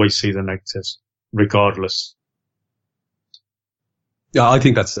 You'll always see the negatives, regardless. Yeah, I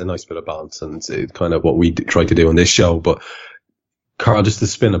think that's a nice bit of balance, and it's kind of what we try to do on this show. But Carl, just to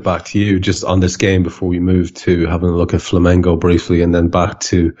spin it back to you, just on this game before we move to having a look at Flamengo briefly, and then back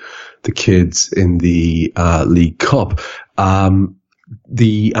to the kids in the League Cup.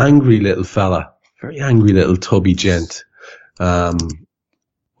 The angry little fella, very angry little tubby gent, on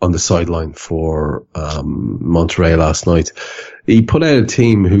the sideline for Monterrey last night. He put out a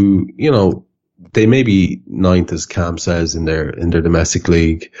team who, they may be ninth, as Cam says, in their domestic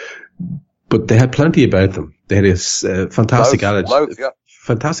league, but they had plenty about them. They had this fantastic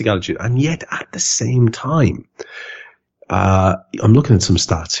attitude, and yet at the same time, I'm looking at some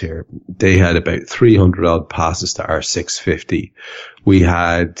stats here. They had about 300 odd passes to our 650. We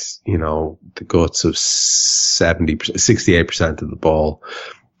had, the guts of 68% of the ball.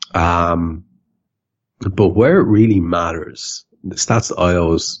 But where it really matters, the stats that I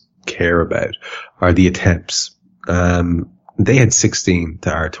always care about are the attempts. They had 16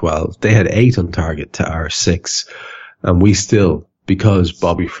 to our 12. They had 8 on target to our 6. And we still, because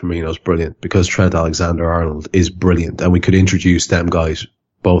Bobby Firmino's brilliant, because Trent Alexander-Arnold is brilliant, and we could introduce them guys,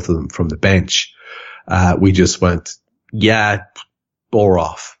 both of them, from the bench, we just went, bore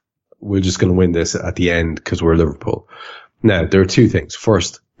off. We're just going to win this at the end because we're Liverpool. Now, there are two things.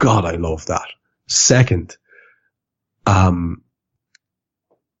 First, God, I love that. Second, there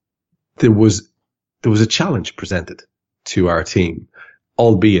was a challenge presented to our team,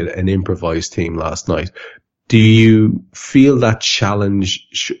 albeit an improvised team last night. Do you feel that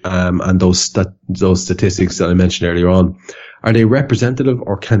challenge and those statistics that I mentioned earlier on, are they representative,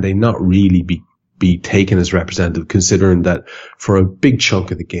 or can they not really be taken as representative, considering that for a big chunk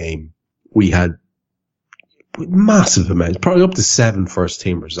of the game we had massive amounts, probably up to 7 first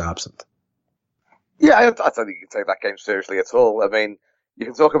teamers absent? Yeah, I don't think you can take that game seriously at all. I mean, you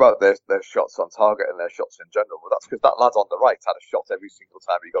can talk about their shots on target and their shots in general, but that's because that lad on the right had a shot every single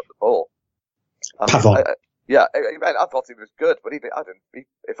time he got the ball. I thought he was good, but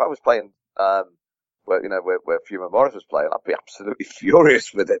if I was playing, where Fuma Morris was playing, I'd be absolutely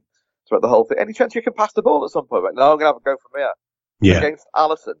furious with him throughout the whole thing. Any chance you can pass the ball at some point? Right? No, I'm going to have a go from here. Yeah. Against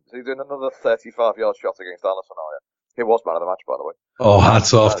Alisson. So he's doing another 35-yard shot against Alisson, are you? He was man of the match, by the way. Oh,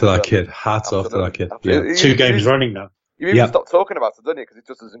 hats off to that kid. Hats off to that kid. Yeah. 2 games running now. You even stopped talking about it, don't you? Because it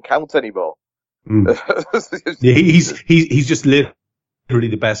just doesn't count anymore. Yeah, he's just literally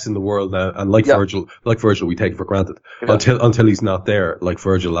the best in the world now, and Virgil, we take it for granted until he's not there, like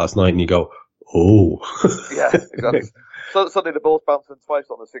Virgil last night, and you go, oh. Yeah, exactly. So suddenly the ball's bouncing twice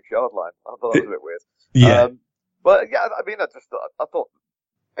on the 6-yard line. I thought that was a bit weird. Yeah. But yeah, I mean, I thought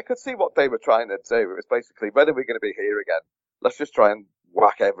I could see what they were trying to do. It was basically, when are we going to be here again? Let's just try and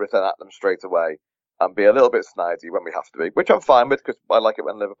whack everything at them straight away and be a little bit snidey when we have to be, which I'm fine with, because I like it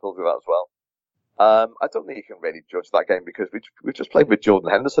when Liverpool do that as well. I don't think you can really judge that game, because we just played with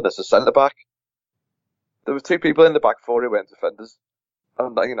Jordan Henderson as a centre-back. There were 2 people in the back 4 who weren't defenders.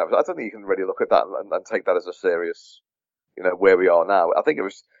 And, I don't think you can really look at that and take that as a serious, where we are now. I think it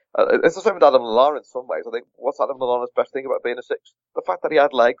was, it's the same with Adam Lallana in some ways. I think, what's Adam Lallana's best thing about being a 6? The fact that he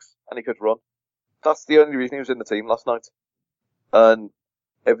had legs and he could run. That's the only reason he was in the team last night. And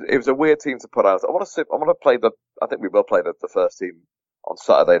it was a weird team to put out. I want to play I think we will play the first team on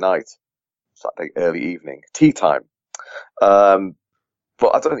Saturday early evening, tea time.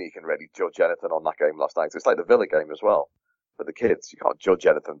 But I don't think you can really judge anything on that game last night. It's like the Villa game as well. For the kids, you can't judge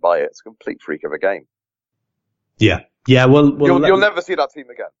anything by it. It's a complete freak of a game. Yeah. Well, you'll never see that team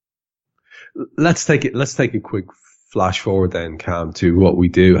again. Let's take a quick flash forward then, Cam, to what we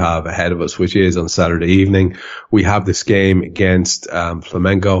do have ahead of us, which is on Saturday evening. We have this game against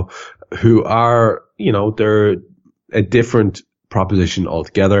Flamengo, who are, they're a different proposition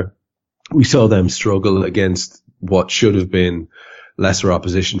altogether. We saw them struggle against what should have been lesser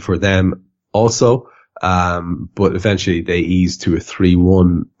opposition for them also. But eventually they eased to a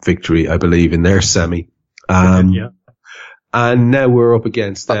 3-1 victory, I believe, in their semi. And now we're up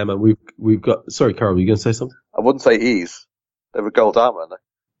against them, and we've got. Sorry, Carl, were you going to say something? I wouldn't say ease. They were goal down, weren't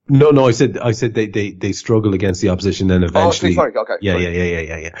they? No. I said they struggle against the opposition, and eventually. Oh, sorry. Okay.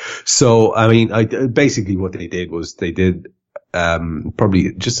 Yeah. So I mean, basically what they did was they did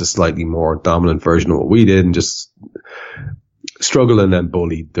probably just a slightly more dominant version of what we did, and just struggle and then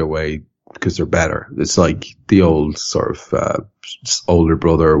bullied their way because they're better. It's like the old sort of older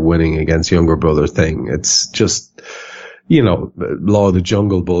brother winning against younger brother thing. It's just, law of the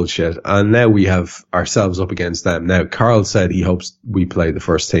jungle bullshit. And now we have ourselves up against them. Now, Carl said he hopes we play the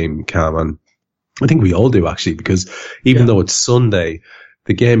first team, Cam, and I think we all do actually, because even though it's Sunday,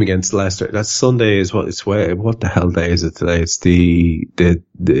 the game against Leicester, that Sunday is what the hell day is it today? It's the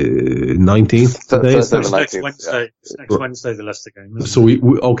 19th today? It's next Wednesday. It's next Wednesday, the Leicester game. So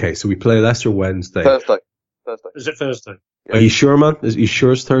we play Leicester Wednesday. Thursday. Is it Thursday? Yeah. Are you sure, man? Are you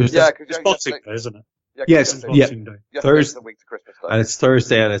sure it's Thursday? Yeah, it's Boxing Day, isn't it? Yes, Thursday. The week to Christmas Day. And it's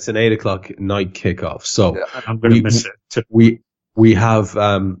Thursday, and it's an 8:00 night kickoff. So I'm going to miss it. We have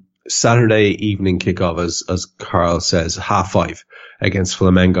Saturday evening kickoff, as Carl says, 5:30 against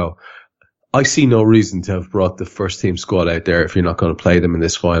Flamengo. I see no reason to have brought the first team squad out there if you're not going to play them in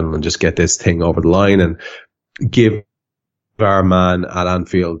this final and just get this thing over the line and give our man at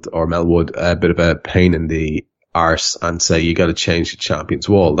Anfield or Melwood a bit of a pain in the arse and say, you got to change the Champions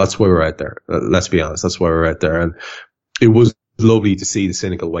Wall. That's why we're out there. Let's be honest. That's why we're out there. And it was lovely to see the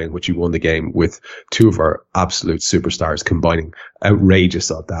cynical way in which you won the game with two of our absolute superstars combining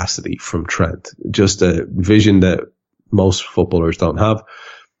outrageous audacity from Trent. Just a vision that most footballers don't have.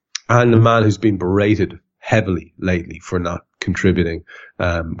 And a man who's been berated heavily lately for not contributing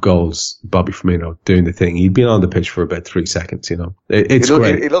goals, Bobby Firmino, doing the thing. He'd been on the pitch for about 3 seconds, It's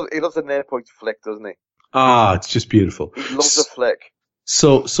great. He loves a near point flick, doesn't he? It's just beautiful. He loves a flick.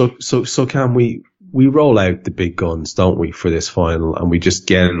 So can we roll out the big guns, don't we, for this final, and we just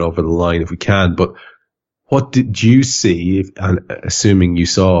get it over the line if we can. But what did you see, and assuming you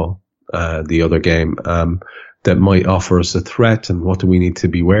saw the other game, that might offer us a threat, and what do we need to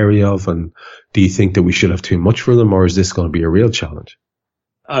be wary of? And do you think that we should have too much for them, or is this going to be a real challenge?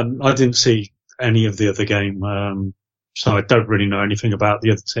 I didn't see any of the other game, so I don't really know anything about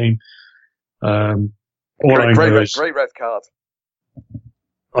the other team. Great red card.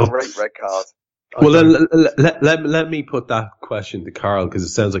 Great red card. Well, then let me put that question to Carl, because it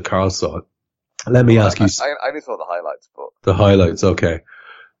sounds like Carl saw it. Let me ask you. I only saw the highlights, but the highlights. Okay.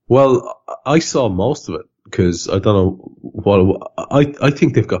 Well, I saw most of it because I don't know what I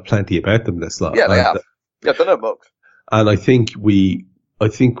think they've got plenty about them this lot. Yeah, they have. Yeah, they're no mugs. And I think we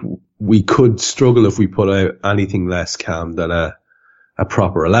could struggle if we put out anything less calm than a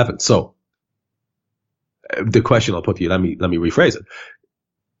proper 11. So the question I'll put to you, let me rephrase it.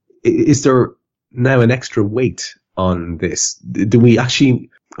 Is there now an extra weight on this? Do we actually,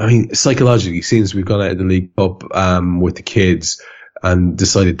 psychologically, since we've gone out of the League Cup with the kids and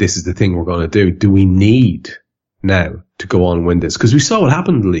decided this is the thing we're going to do we need now to go on and win this? Because we saw what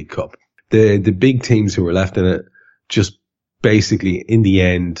happened in the League Cup. The big teams who were left in it just basically, in the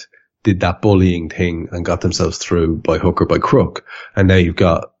end, did that bullying thing and got themselves through by hook or by crook. And now you've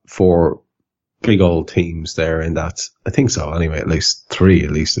got 4 big old teams there in that. I think so anyway, at least 3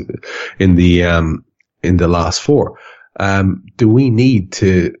 in the last 4. Do we need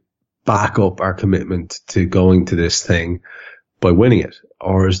to back up our commitment to going to this thing by winning it,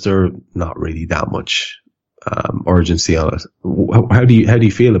 or is there not really that much urgency on it? How do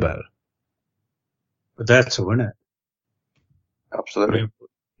you feel about it? We're there to win it. Absolutely.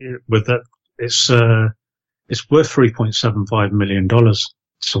 With that, it's worth $3.75 million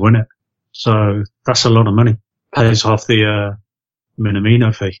to win it. So that's a lot of money. Pays half the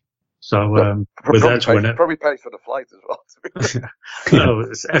Minamino fee. So we're there to win it. Probably pays for the flight as well. No,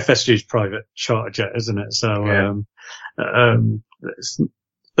 it's FSG's private charter jet, isn't it? So yeah. It's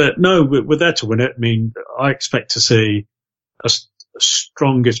But no, we're there to win it. I mean, I expect to see a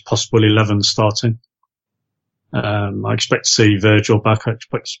strongest possible 11 starting. I expect to see Virgil back. I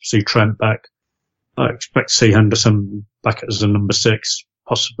expect to see Trent back. I expect to see Henderson back as a number 6,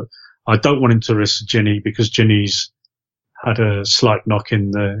 possibly. I don't want him to risk Ginny because Ginny's had a slight knock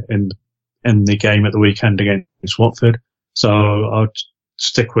in the game at the weekend against Watford. So I'll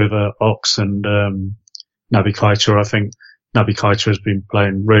stick with Ox and Naby Keita. I think Naby Keita has been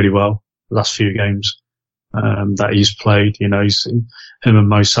playing really well the last few games that he's played. You know, him and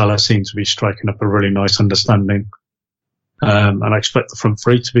Mo Salah seem to be striking up a really nice understanding. And I expect the front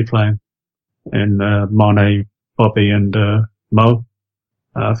three to be playing in Mane, Bobby and Mo.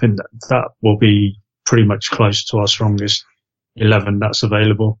 I think that will be pretty much close to our strongest 11 that's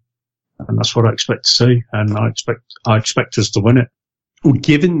available. And that's what I expect to see. And I expect us to win it. Well,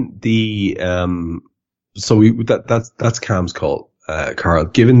 given the, that's Cam's call, Carl.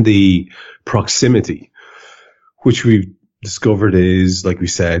 Given the proximity, which we've discovered is, like we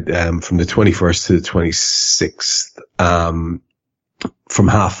said, from the 21st to the 26th, from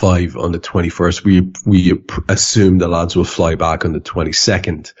 5:30 on the 21st, we assume the lads will fly back on the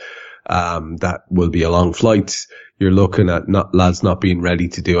 22nd. That will be a long flight. You're looking at lads not being ready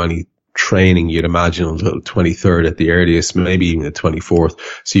to do any training, you'd imagine, until the 23rd at the earliest, maybe even the 24th.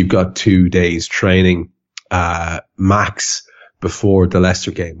 So you've got 2 days training, max before the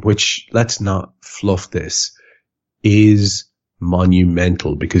Leicester game, which, let's not fluff this, is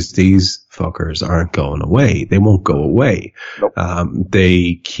monumental because these fuckers aren't going away. They won't go away. Nope.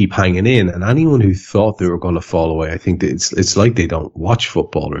 They keep hanging in, and anyone who thought they were going to fall away, I think that it's like they don't watch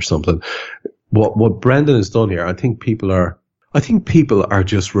football or something. What Brendan has done here, I think people are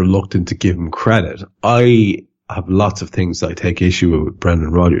just reluctant to give him credit. I have lots of things I take issue with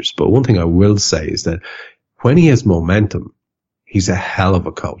Brendan Rodgers, but one thing I will say is that when he has momentum, he's a hell of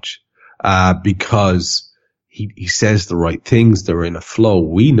a coach, because he says the right things. They're in a flow.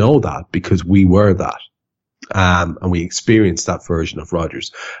 We know that because we were that. And we experienced that version of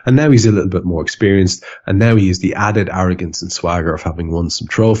Rodgers. And now he's a little bit more experienced. And now he has the added arrogance and swagger of having won some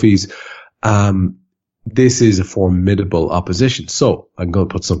trophies. This is a formidable opposition. So I'm going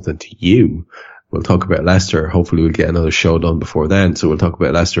to put something to you. We'll talk about Leicester. Hopefully we'll get another show done before then. So we'll talk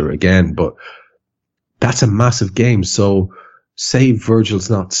about Leicester again, but that's a massive game. So say Virgil's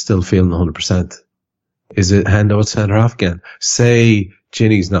not still feeling 100%. Is it Hendo at centre half again? Say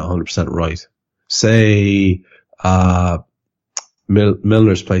Ginny's not 100% right. Say,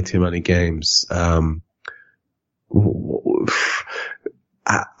 Milner's played too many games. How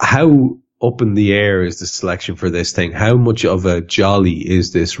up in the air is the selection for this thing? How much of a jolly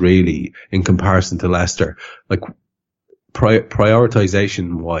is this really in comparison to Leicester? Like,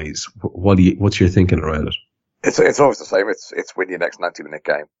 prioritization wise, what's your thinking around it? It's always the same. It's win your next 90-minute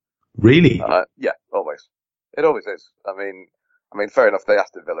game. Really? Yeah, always. It always is. I mean, fair enough. They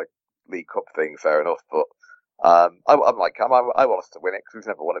asked the Villa League Cup thing, fair enough. But I'm like Cam. I want us to win it because we've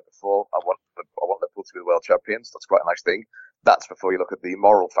never won it before. I want Liverpool to be the world champions. That's quite a nice thing. That's before you look at the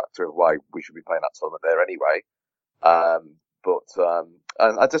moral factor of why we should be playing that tournament there anyway.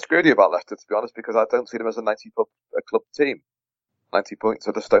 And I disagree with you about Leicester, to be honest, because I don't see them as a 90 club team. 90 points,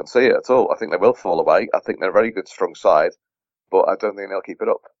 I just don't see it at all. I think they will fall away. I think they're a very good, strong side, but I don't think they'll keep it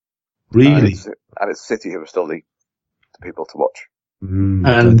up. Really? And it's City who are still the people to watch.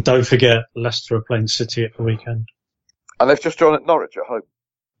 And don't forget, Leicester are playing City at the weekend. And they've just drawn at Norwich at home.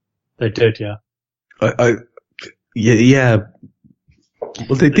 They did, yeah. Yeah.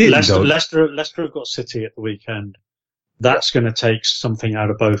 Well, they did. Leicester have got City at the weekend. That's going to take something out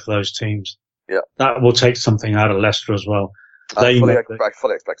of both of those teams. Yeah. That will take something out of Leicester as well. I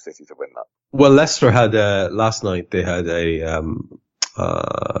fully expect City to win that. Well, Leicester had last night. They had a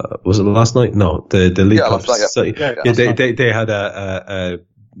was it last night? No, the League Cup. They had a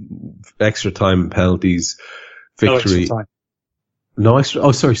extra time penalties victory. No extra.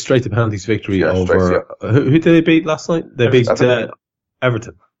 Oh, sorry, straight to penalties victory over. Who did they beat last night? They beat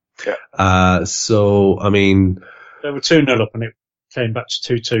Everton. Yeah. So I mean, they were 2-0 up, and it came back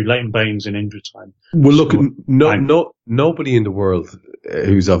to 2-2. Leighton Baines in injury time. Well, look, nobody in the world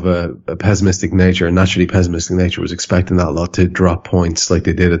who's of a pessimistic nature, a naturally pessimistic nature, was expecting that lot to drop points like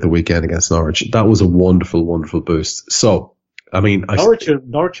they did at the weekend against Norwich. That was a wonderful, wonderful boost. So, I mean,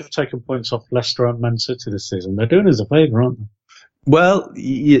 Norwich have taken points off Leicester and Man City this season. They're doing us a favour, aren't they? Well,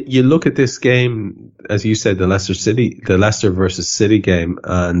 you look at this game, as you said, the Leicester versus City game,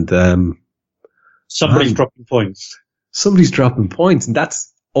 and somebody's dropping points. Somebody's dropping points, and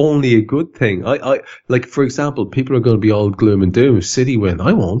that's only a good thing. I like, for example, people are going to be all gloom and doom if City win.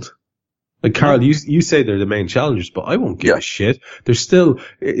 I won't. Like, Carl, you say they're the main challengers, but I won't give a shit. They're still,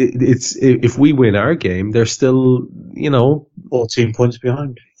 if we win our game, they're still, 14 points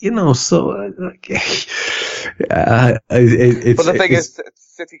behind. So, but the thing is,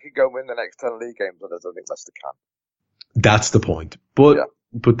 City can go win the next 10 league games, and I don't think Leicester can. That's the point. But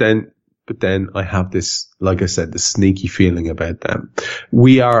then I have this, like I said, this sneaky feeling about them.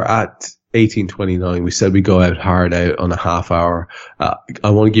 We are at 18:29. We said we go out hard out on a half hour. I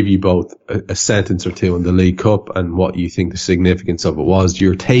want to give you both a sentence or two on the League Cup and what you think the significance of it was,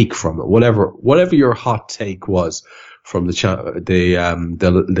 your take from it, whatever your hot take was from the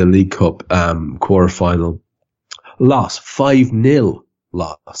League Cup quarter-final loss, 5-0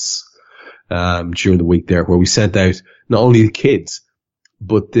 loss during the week there, where we sent out not only the kids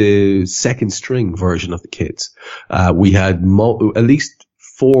but the second string version of the kids. We had at least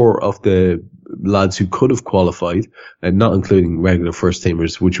 4 of the lads who could have qualified, and not including regular first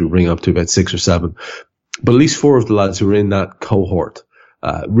teamers, which would bring up to about 6 or 7, but at least 4 of the lads who were in that cohort,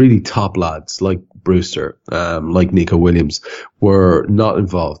 really top lads like Brewster, like Nico Williams, were not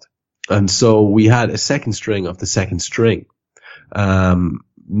involved. And so we had a second string of the second string.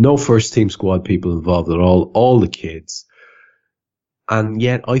 No first team squad people involved at all the kids. And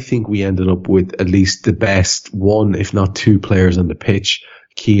yet I think we ended up with at least the best 1, if not 2 players on the pitch.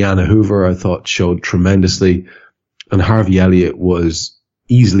 Kiana Hoover, I thought, showed tremendously, and Harvey Elliott was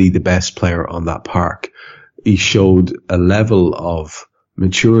easily the best player on that park. He showed a level of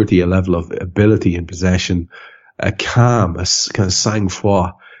maturity, a level of ability in possession, a calm, a kind of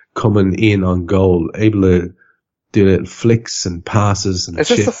sang-froid coming in on goal, able to do little flicks and passes and Is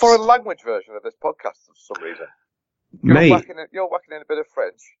this the foreign language version of this podcast for some reason? You're whacking in a bit of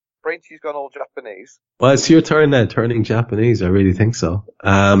French. Brainty's gone all Japanese. Well, it's your turn then, turning Japanese. I really think so.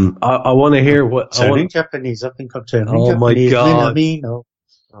 I want to hear what... Turning Japanese. I think I'm turning Japanese. My God.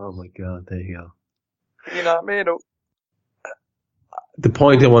 Oh my God, there you go. Minamino. The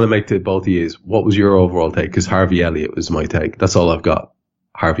point I want to make to both of you is, what was your overall take? Because Harvey Elliott was my take. That's all I've got.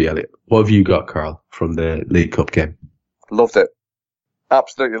 Harvey Elliott. What have you got, Carl, from the League Cup game? Loved it.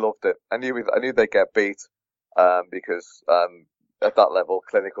 Absolutely loved it. I knew they'd get beat, because, at that level,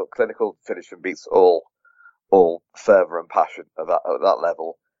 clinical finishing beats all fervour and passion at that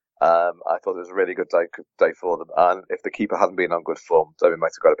level. I thought it was a really good day for them, and if the keeper hadn't been on good form, they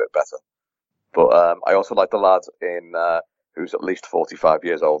might have got a bit better. But I also like the lad who's at least 45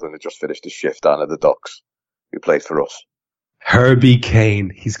 years old and had just finished his shift down at the docks, who played for us. Herbie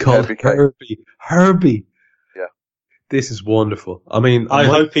Kane. He's called Herbie. Yeah. This is wonderful. I mean, I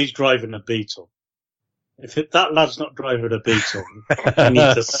hope he's driving a Beetle. If that lad's not driving a Beetle, he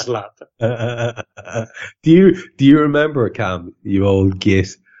needs a slap. Do you remember, Cam, you old git,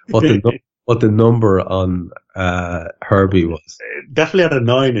 what the number on Herbie was? It definitely had a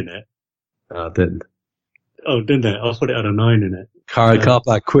 9 in it. No, it didn't. Oh, didn't it? I thought it had a 9 in it. Carl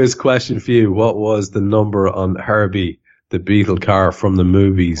Koplak, quiz question for you. What was the number on Herbie, the Beetle car from the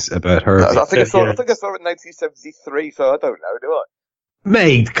movies about Herbie? I think I saw it in 1973, so I don't know, do I?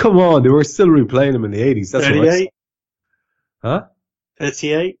 Mate, come on. They were still replaying them in the 80s. That's 38? Huh?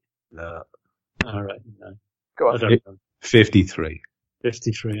 38? No. All right. No. Go on. 53.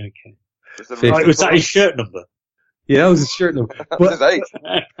 53, okay. Was that his shirt number? Yeah, that was his shirt number. But,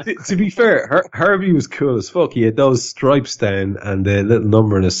 to be fair, Herbie was cool as fuck. He had those stripes down and the little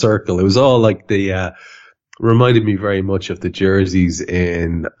number in a circle. It was all like reminded me very much of the jerseys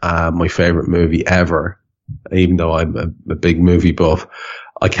in my favourite movie ever. Even though I'm a big movie buff,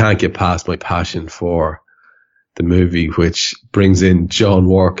 I can't get past my passion for the movie, which brings in John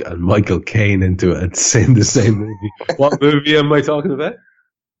Wark and Michael Caine into it in the same movie. What movie am I talking about?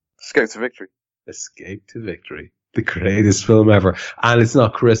 Escape to Victory. Escape to Victory. The greatest film ever. And it's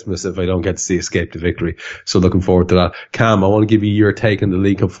not Christmas if I don't get to see Escape to Victory. So looking forward to that. Cam, I want to give you your take on the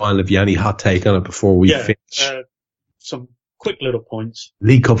League Cup final. Have you any hot take on it before we finish? Some quick little points.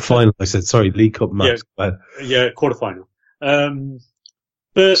 League Cup final. I said, sorry, League Cup match. Yeah, quarterfinal.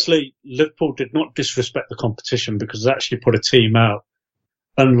 Firstly, Liverpool did not disrespect the competition because they actually put a team out,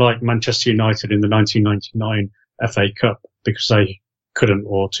 unlike Manchester United in the 1999 FA Cup, because they couldn't,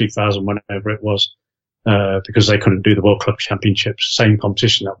 or 2000, whenever it was, because they couldn't do the World Club Championships, same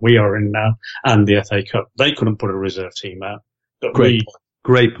competition that we are in now, and the FA Cup. They couldn't put a reserve team out. But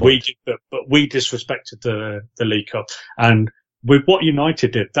Great point. But we disrespected the League Cup. And with what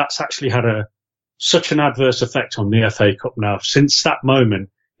United did, that's actually had such an adverse effect on the FA Cup now. Since that moment,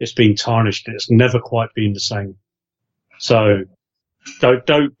 it's been tarnished. It's never quite been the same. So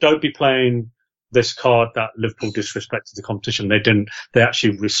don't be playing this card that Liverpool disrespected the competition. They didn't. They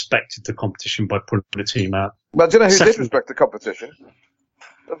actually respected the competition by putting a team out. Well, do you know who did respect the competition?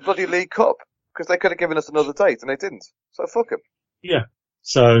 the bloody League Cup because they could have given us another date and they didn't. So fuck them. Yeah.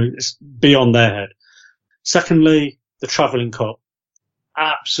 So it's beyond their head. Secondly, the Travelling Cup.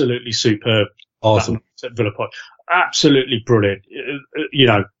 Absolutely superb. Awesome. At Villa Park. Absolutely brilliant. You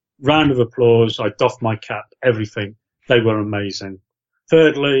know, round of applause. I doffed my cap, everything. They were amazing.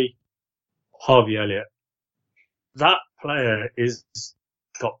 Thirdly, Harvey Elliott. That player is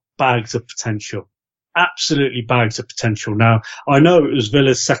got bags of potential. Absolutely bags of potential. Now, I know it was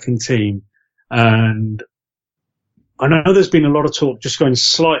Villa's second team, and I know there's been a lot of talk, just going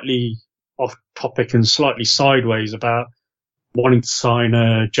slightly off topic and slightly sideways, about wanting to sign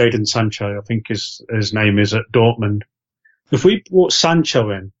Jadon Sancho, I think his name is, at Dortmund. If we brought Sancho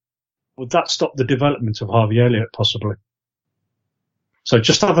in, would that stop the development of Harvey Elliott possibly? So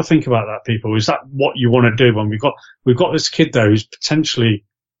just have a think about that, people. Is that what you want to do when we've got this kid there who's potentially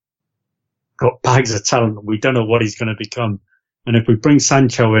got bags of talent? We don't know what he's going to become. And if we bring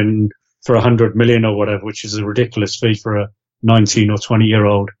Sancho in for 100 million or whatever, which is a ridiculous fee for a 19 or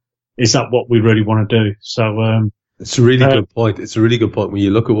 20-year-old, is that what we really want to do? So, it's a really good point. It's a really good point. When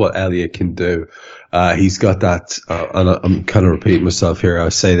you look at what Elliott can do, he's got that, and I'm kind of repeating myself here. I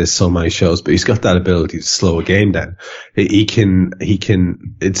say this so many shows, but he's got that ability to slow a game down. He can,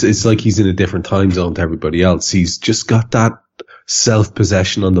 it's like he's in a different time zone to everybody else. He's just got that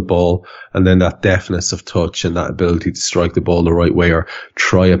self-possession on the ball, and then that deftness of touch and that ability to strike the ball the right way or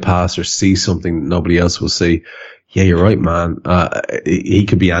try a pass or see something that nobody else will see. Yeah, you're right, man. He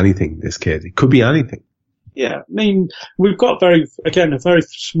could be anything, this kid. He could be anything. Yeah, I mean, we've got a very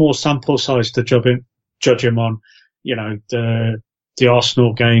small sample size to judge him on. You know, the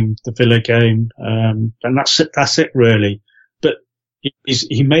Arsenal game, the Villa game, and that's it really. But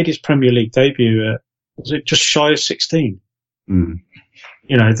he made his Premier League debut was it just shy of 16? Mm.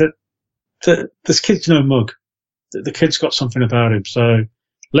 You know, this kid's no mug. The kid's got something about him. So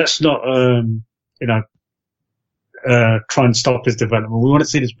let's not, try and stop his development. We want to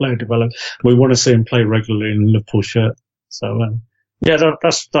see this player develop. We want to see him play regularly in a Liverpool shirt. So,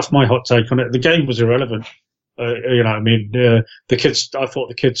 that's my hot take on it. The game was irrelevant. I thought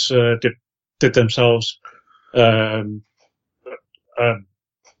the kids, did themselves,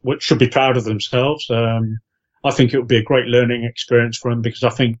 which should be proud of themselves. I think it would be a great learning experience for them, because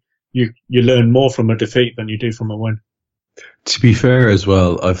I think you learn more from a defeat than you do from a win. To be fair as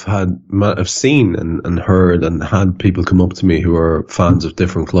well, I've seen and heard and had people come up to me who are fans of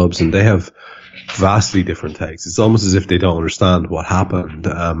different clubs, and they have vastly different takes. It's almost as if they don't understand what happened,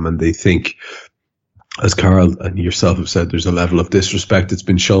 and they think, as Carl and yourself have said, there's a level of disrespect that's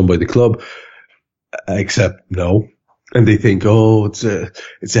been shown by the club, except no. And they think, it's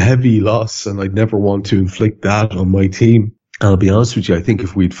a heavy loss, and I'd never want to inflict that on my team. And I'll be honest with you, I think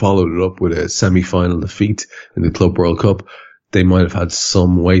if we'd followed it up with a semi-final defeat in the Club World Cup, they might have had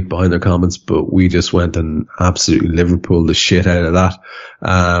some weight behind their comments, but we just went and absolutely Liverpool the shit out of that.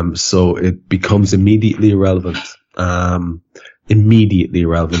 So it becomes immediately irrelevant. The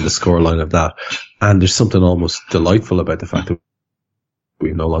scoreline of that. And there's something almost delightful about the fact that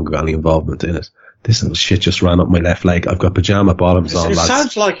we've no longer got any involvement in it. This little shit just ran up my left leg. I've got pajama bottoms on. It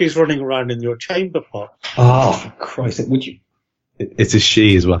sounds like he's running around in your chamber pot. Oh, for Christ's sake, would you? It's a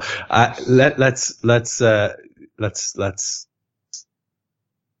she as well. Let's.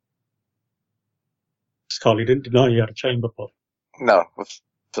 Carly didn't deny you had a chamber pot. No,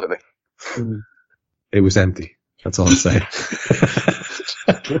 absolutely. It was empty. That's all I'm saying.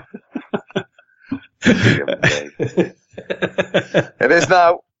 It is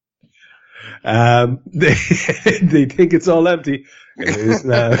now. They think it's all empty. It is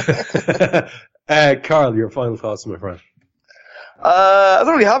now. Carl, your final thoughts, my friend. I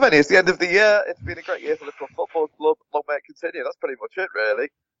don't really have any. It's the end of the year. It's been a great year for the Football Club. Long may it continue. That's pretty much it, really.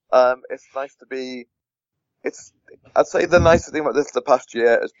 It's nice to be. I'd say the nicest thing about the past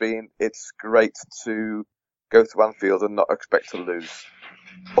year has been it's great to go to Anfield and not expect to lose,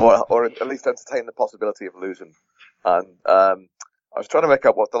 or at least entertain the possibility of losing. And I was trying to make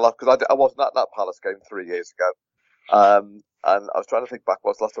up what the last, because I wasn't at that Palace game 3 years ago, and I was trying to think back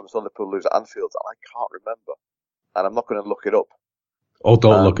what's the last time I saw Liverpool lose at Anfield, and I can't remember, and I'm not going to look it up. Oh,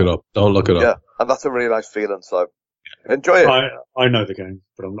 don't look it up. Don't look it up. Yeah, and that's a really nice feeling. So enjoy it. I know the game,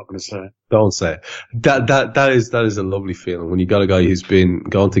 but I'm not going to say it. Don't say it. That is a lovely feeling when you got a guy who's been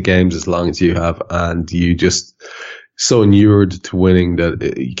going to games as long as you have, and you just so inured to winning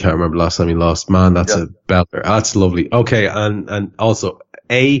that you can't remember last time you lost. Man, that's a belter. That's lovely. Okay, and also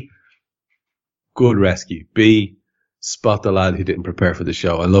A, good rescue. B, spot the lad who didn't prepare for the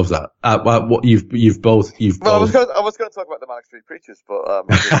show. I love that. What you've both. Well, I was going to talk about the Manic Street Preachers, but I've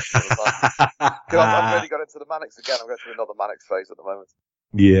really got into the Manics again. I'm going through another Manics phase at the moment.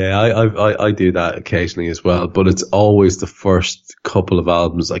 Yeah, I do that occasionally as well, but it's always the first couple of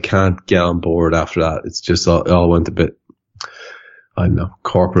albums. I can't get on board after that. It's just it all went a bit, I don't know,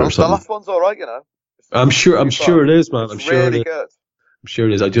 corporate or something. The last one's all right, you know. I'm sure it is, man. It's really good. I'm sure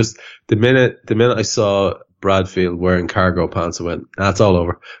it is. I just the minute I saw Bradfield wearing cargo pants, I went, that's all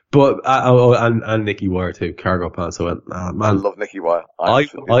over. But and Nicky Wire too, cargo pants. I went, man, I love Nicky Wire.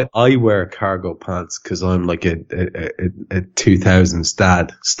 I wear cargo pants because I'm like a 2000s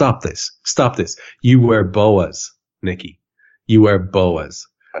dad. Stop this. You wear boas, Nicky. You wear boas.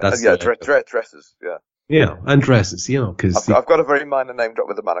 That's dresses. Yeah. Yeah, and dresses, you know, because I've got a very minor name drop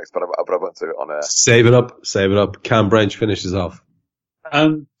with the Mannix, but I won't do it on air. Save it up. Cam Branch finishes off.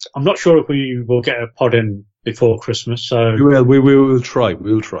 I'm not sure if we will get a pod in before Christmas, so we will try.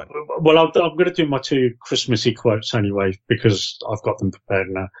 We'll try. Well, I'm going to do my 2 Christmassy quotes anyway because I've got them prepared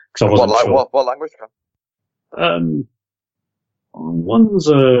now. Because I wasn't sure. What language?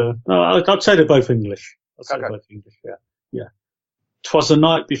 One's I'd say they're both English. Yeah. 'Twas the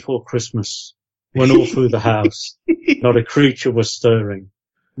night before Christmas, when all through the house, not a creature was stirring,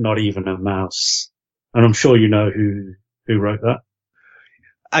 not even a mouse. And I'm sure you know who wrote that.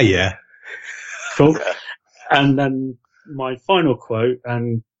 Yeah. Cool. And then my final quote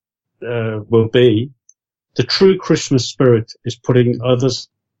will be, the true Christmas spirit is putting others'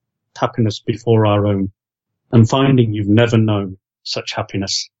 happiness before our own and finding you've never known such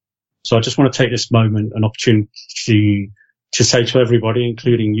happiness. So I just want to take this moment, an opportunity to say to everybody,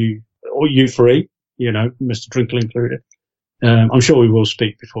 including you, or you three, you know, Mr. Drinkle included, I'm sure we will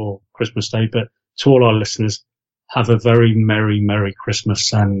speak before Christmas Day, but to all our listeners, have a very merry, merry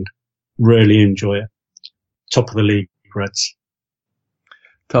Christmas and really enjoy it. Top of the league, Reds.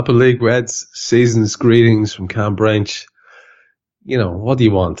 Top of the league, Reds. Season's greetings from Cam Branch. You know, what do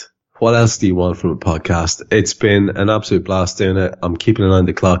you want? What else do you want from a podcast? It's been an absolute blast doing it. I'm keeping an eye on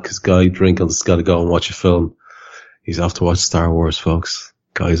the clock because Guy Drinkle's got to go and watch a film. He's off to watch Star Wars, folks.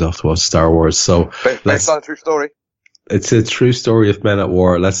 Guy's off to watch Star Wars. So based on a true story. It's a true story of men at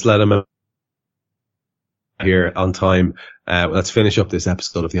war. Let's let him here on time. Let's finish up this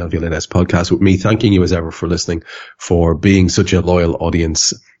episode of the Anfield Index podcast with me thanking you as ever for listening, for being such a loyal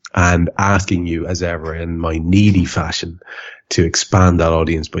audience, and asking you as ever in my needy fashion to expand that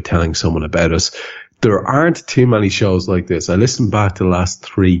audience by telling someone about us. There aren't too many shows like this. I listened back to the last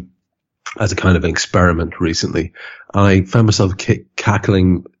 3 as a kind of an experiment recently. I found myself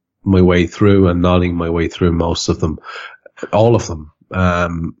cackling my way through and nodding my way through most of them, all of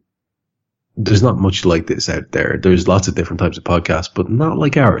them. There's not much like this out there. There's lots of different types of podcasts, but not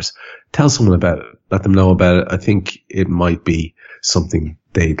like ours. Tell someone about it. Let them know about it. I think it might be something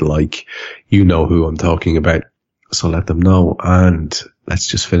they'd like. You know who I'm talking about. So let them know. And let's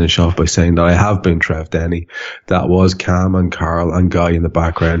just finish off by saying that I have been Trev Denny. That was Cam and Carl and Guy in the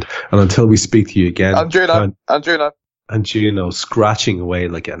background. And until we speak to you again. And Juno scratching away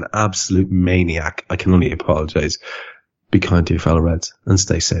like an absolute maniac. I can only apologize. Be kind to your fellow Reds and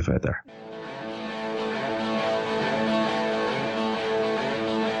stay safe out there.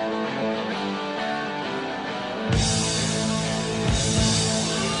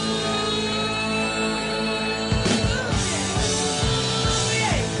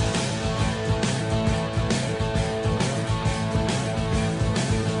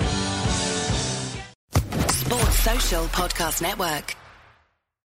 Podcast Network.